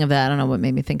 Speaking of that, I don't know what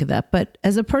made me think of that, but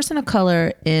as a person of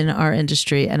color in our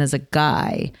industry and as a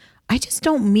guy, I just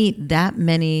don't meet that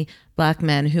many Black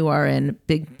men who are in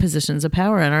big positions of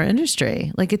power in our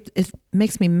industry. Like it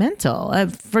makes me mental.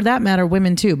 For that matter,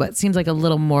 women too, but it seems like a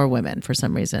little more women for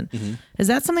some reason. Mm-hmm. Is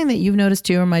that something that you've noticed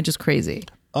too, or am I just crazy?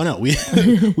 Oh no, we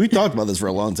talked about this for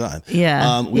a long time.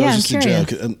 Yeah, we always used to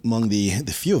joke among the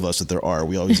few of us that there are.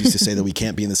 We always used to say that we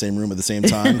can't be in the same room at the same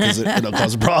time because it'll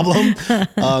cause a problem.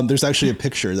 There's actually a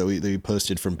picture that we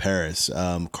posted from Paris.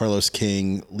 Carlos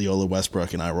King, Leola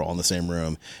Westbrook, and I were all in the same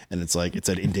room, and it's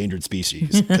an endangered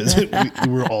species because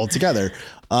we were all together.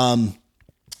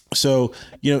 So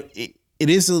it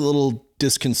is a little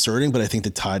disconcerting, but I think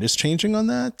the tide is changing on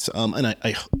that. And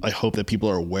I hope that people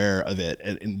are aware of it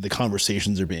and the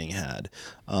conversations are being had.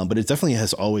 But it definitely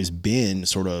has always been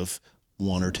sort of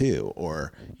one or two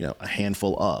or, a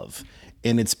handful of,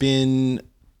 and it's been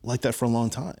like that for a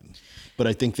long time. But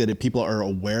I think that if people are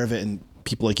aware of it and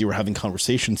people like you are having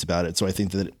conversations about it. So I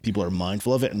think that people are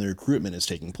mindful of it and the recruitment is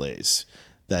taking place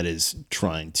that is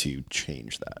trying to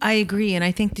change that. I agree. And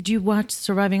I think, did you watch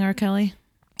Surviving R. Kelly?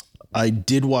 I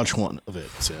did watch one of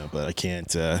it, but I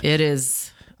can't. I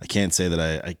can't say that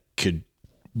I could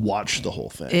watch the whole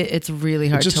thing. It's really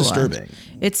hard to watch. It's just disturbing.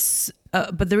 It's,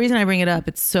 but the reason I bring it up,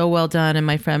 it's so well done, and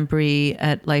my friend Bree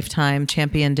at Lifetime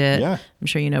championed it. Yeah. I'm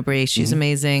sure you know Bree. She's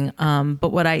amazing.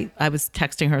 But what I was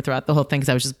texting her throughout the whole thing because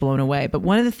I was just blown away. But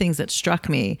one of the things that struck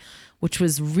me, which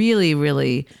was really,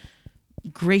 really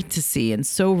great to see and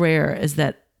so rare, is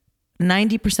that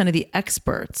 90% of the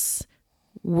experts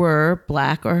were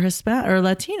Black or Hispanic or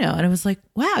Latino. And it was like,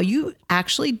 wow, you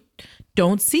actually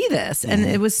don't see this. And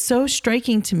it was so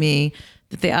striking to me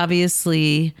that they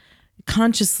obviously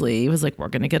consciously was like, we're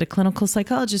going to get a clinical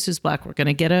psychologist who's Black. We're going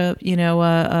to get a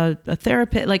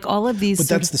therapist, like all of these.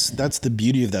 But that's the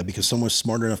beauty of that, because someone's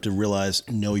smart enough to realize,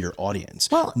 know your audience,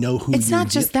 know who. It's not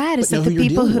just that. It's that the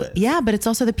people who, but it's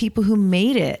also the people who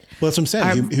made it. Well, that's what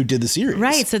I'm saying. Who did the series.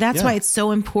 Right. So that's why it's so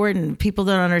important. People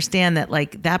don't understand that,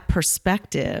 like, that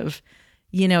perspective,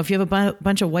 if you have a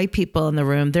bunch of white people in the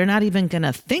room, they're not even going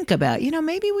to think about,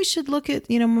 maybe we should look at,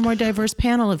 a more diverse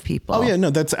panel of people. Oh yeah,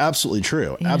 no, that's absolutely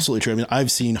true. Yeah. Absolutely true. I mean, I've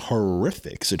seen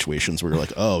horrific situations where you're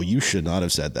like, oh, you should not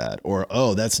have said that. Or,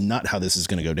 oh, that's not how this is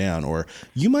going to go down. Or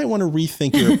you might want to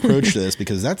rethink your approach to this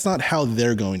because that's not how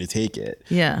they're going to take it.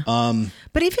 Yeah.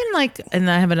 But even and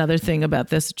I have another thing about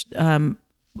this. I don't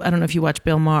know if you watch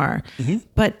Bill Maher,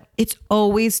 but it's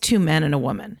always two men and a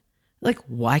woman. Like,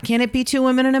 why can't it be two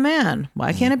women and a man?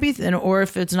 Why can't it be, or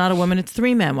if it's not a woman, it's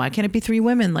three men. Why can't it be three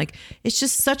women? Like, it's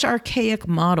just such archaic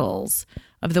models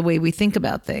of the way we think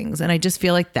about things. And I just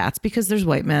feel like that's because there's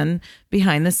white men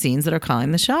behind the scenes that are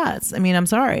calling the shots. I mean, I'm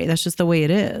sorry. That's just the way it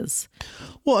is.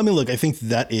 Well, I mean, look, I think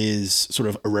that is sort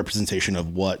of a representation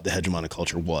of what the hegemonic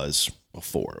culture was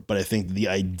before. But I think the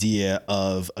idea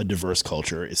of a diverse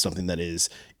culture is something that is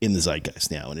in the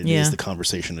zeitgeist now. And it is the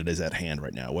conversation that is at hand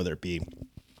right now, whether it be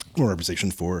or representation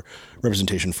for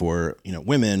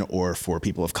women or for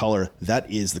people of color. That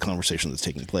is the conversation that's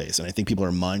taking place, and I think people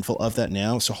are mindful of that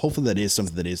now. So hopefully that is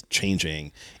something that is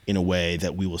changing in a way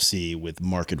that we will see with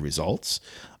market results.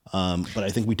 But I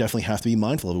think we definitely have to be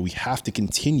mindful of it. We have to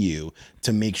continue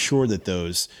to make sure that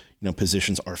those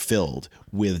positions are filled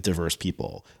with diverse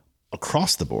people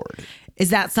across the board. Is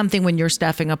that something when you're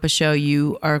staffing up a show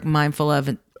you are mindful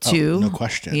of too? Oh, no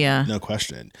question. Yeah, no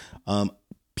question.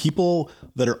 People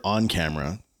that are on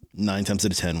camera 9 times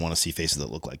out of 10 want to see faces that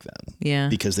look like them. Yeah.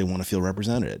 Because they want to feel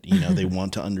represented. They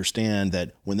want to understand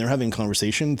that when they're having a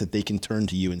conversation that they can turn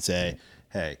to you and say,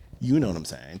 hey, you know what I'm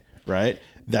saying, right?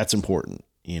 That's important,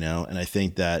 And I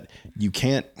think that you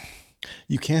can't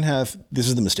have, this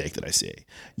is the mistake that I see.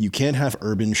 You can't have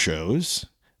urban shows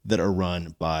that are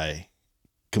run by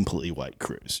completely white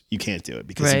crews. You can't do it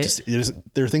because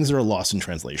there are things that are lost in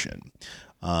translation.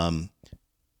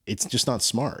 It's just not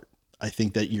smart. I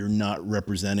think that you're not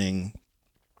representing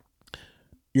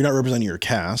your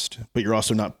cast, but you're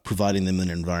also not providing them an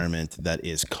environment that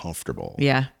is comfortable.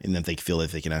 Yeah. And that they feel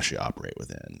that they can actually operate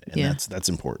within. And that's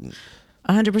important.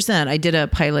 100%. I did a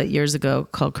pilot years ago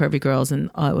called Curvy Girls,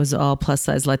 and it was all plus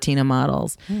size Latina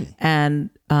models. And,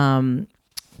 I'm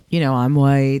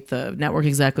white. The network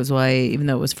exec was white, even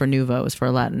though it was for Nuvo, it was for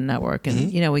a Latin network.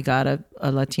 And, we got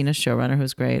a Latina showrunner who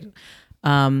was great.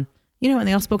 And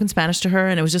they all spoke in Spanish to her,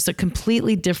 and it was just a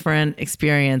completely different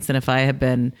experience than if I had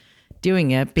been,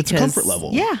 doing it because it's a comfort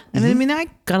level. Yeah. And I mean, I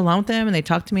got along with them and they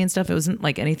talked to me and stuff. It wasn't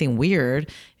like anything weird.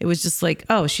 It was just like,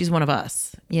 oh, she's one of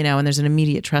us, you know, and there's an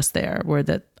immediate trust there where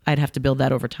that I'd have to build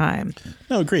that over time.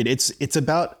 No, agreed. It's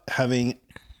about having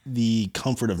the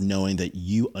comfort of knowing that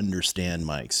you understand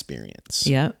my experience.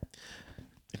 Yeah.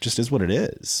 It just is what it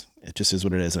is. It just is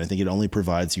what it is. And I think it only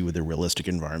provides you with a realistic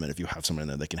environment if you have someone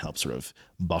there that can help sort of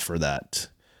buffer that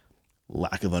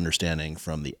lack of understanding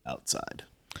from the outside.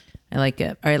 I like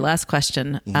it. All right, last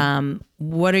question.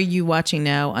 What are you watching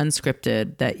now,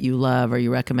 unscripted, that you love or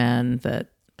you recommend, that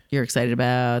you're excited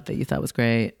about, that you thought was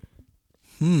great?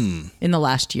 In the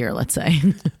last year, let's say.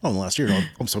 Oh, in the last year.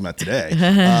 I'm talking about today.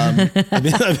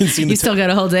 I've been seeing you still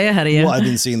got a whole day ahead of you. Well, I've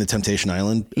been seeing the Temptation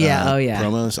Island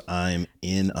promos. I'm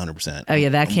in 100%. Oh, yeah.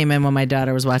 That came in when my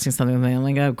daughter was watching something with me. I'm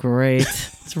like, oh, great.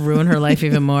 It's ruined her life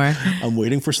even more. I'm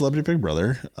waiting for Celebrity Big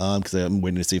Brother because I'm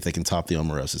waiting to see if they can top the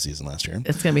Omarosa season last year.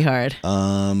 It's going to be hard.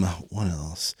 What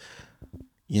else?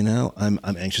 You know, I'm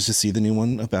anxious to see the new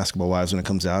one of Basketball Wives when it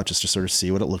comes out, just to sort of see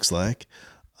what it looks like.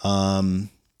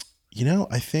 You know,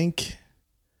 I think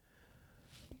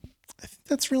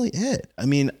that's really it. I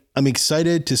mean, I'm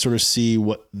excited to sort of see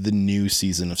what the new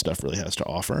season of stuff really has to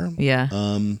offer. Yeah.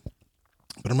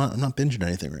 But I'm not binging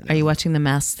anything right now. Are you watching The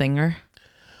Masked Singer?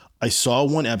 I saw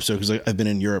one episode because I've been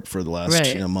in Europe for the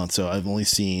last month, so I've only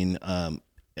seen a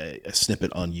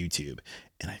snippet on YouTube,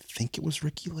 and I think it was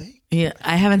Ricky Lake. Yeah,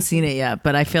 I haven't seen it yet,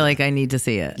 but I feel like I need to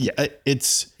see it. Yeah,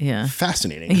 it's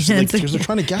fascinating. Yeah, like, they're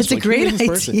trying to guess. It's a great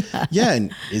idea. Yeah,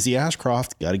 and Izzy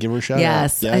Ashcroft, got to give her a shout out.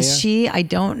 Yes, I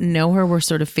don't know her. We're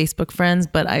sort of Facebook friends,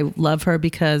 but I love her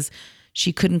because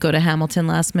she couldn't go to Hamilton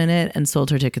last minute and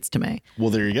sold her tickets to me. Well,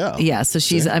 there you go. Yeah, so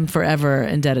I'm forever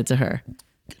indebted to her.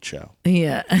 Good show.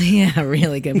 Yeah,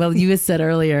 really good. Well, you had said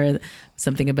earlier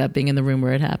something about being in the room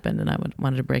where it happened, and I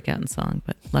wanted to break out in song,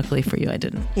 but luckily for you, I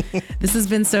didn't. This has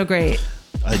been so great.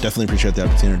 I definitely appreciate the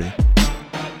opportunity.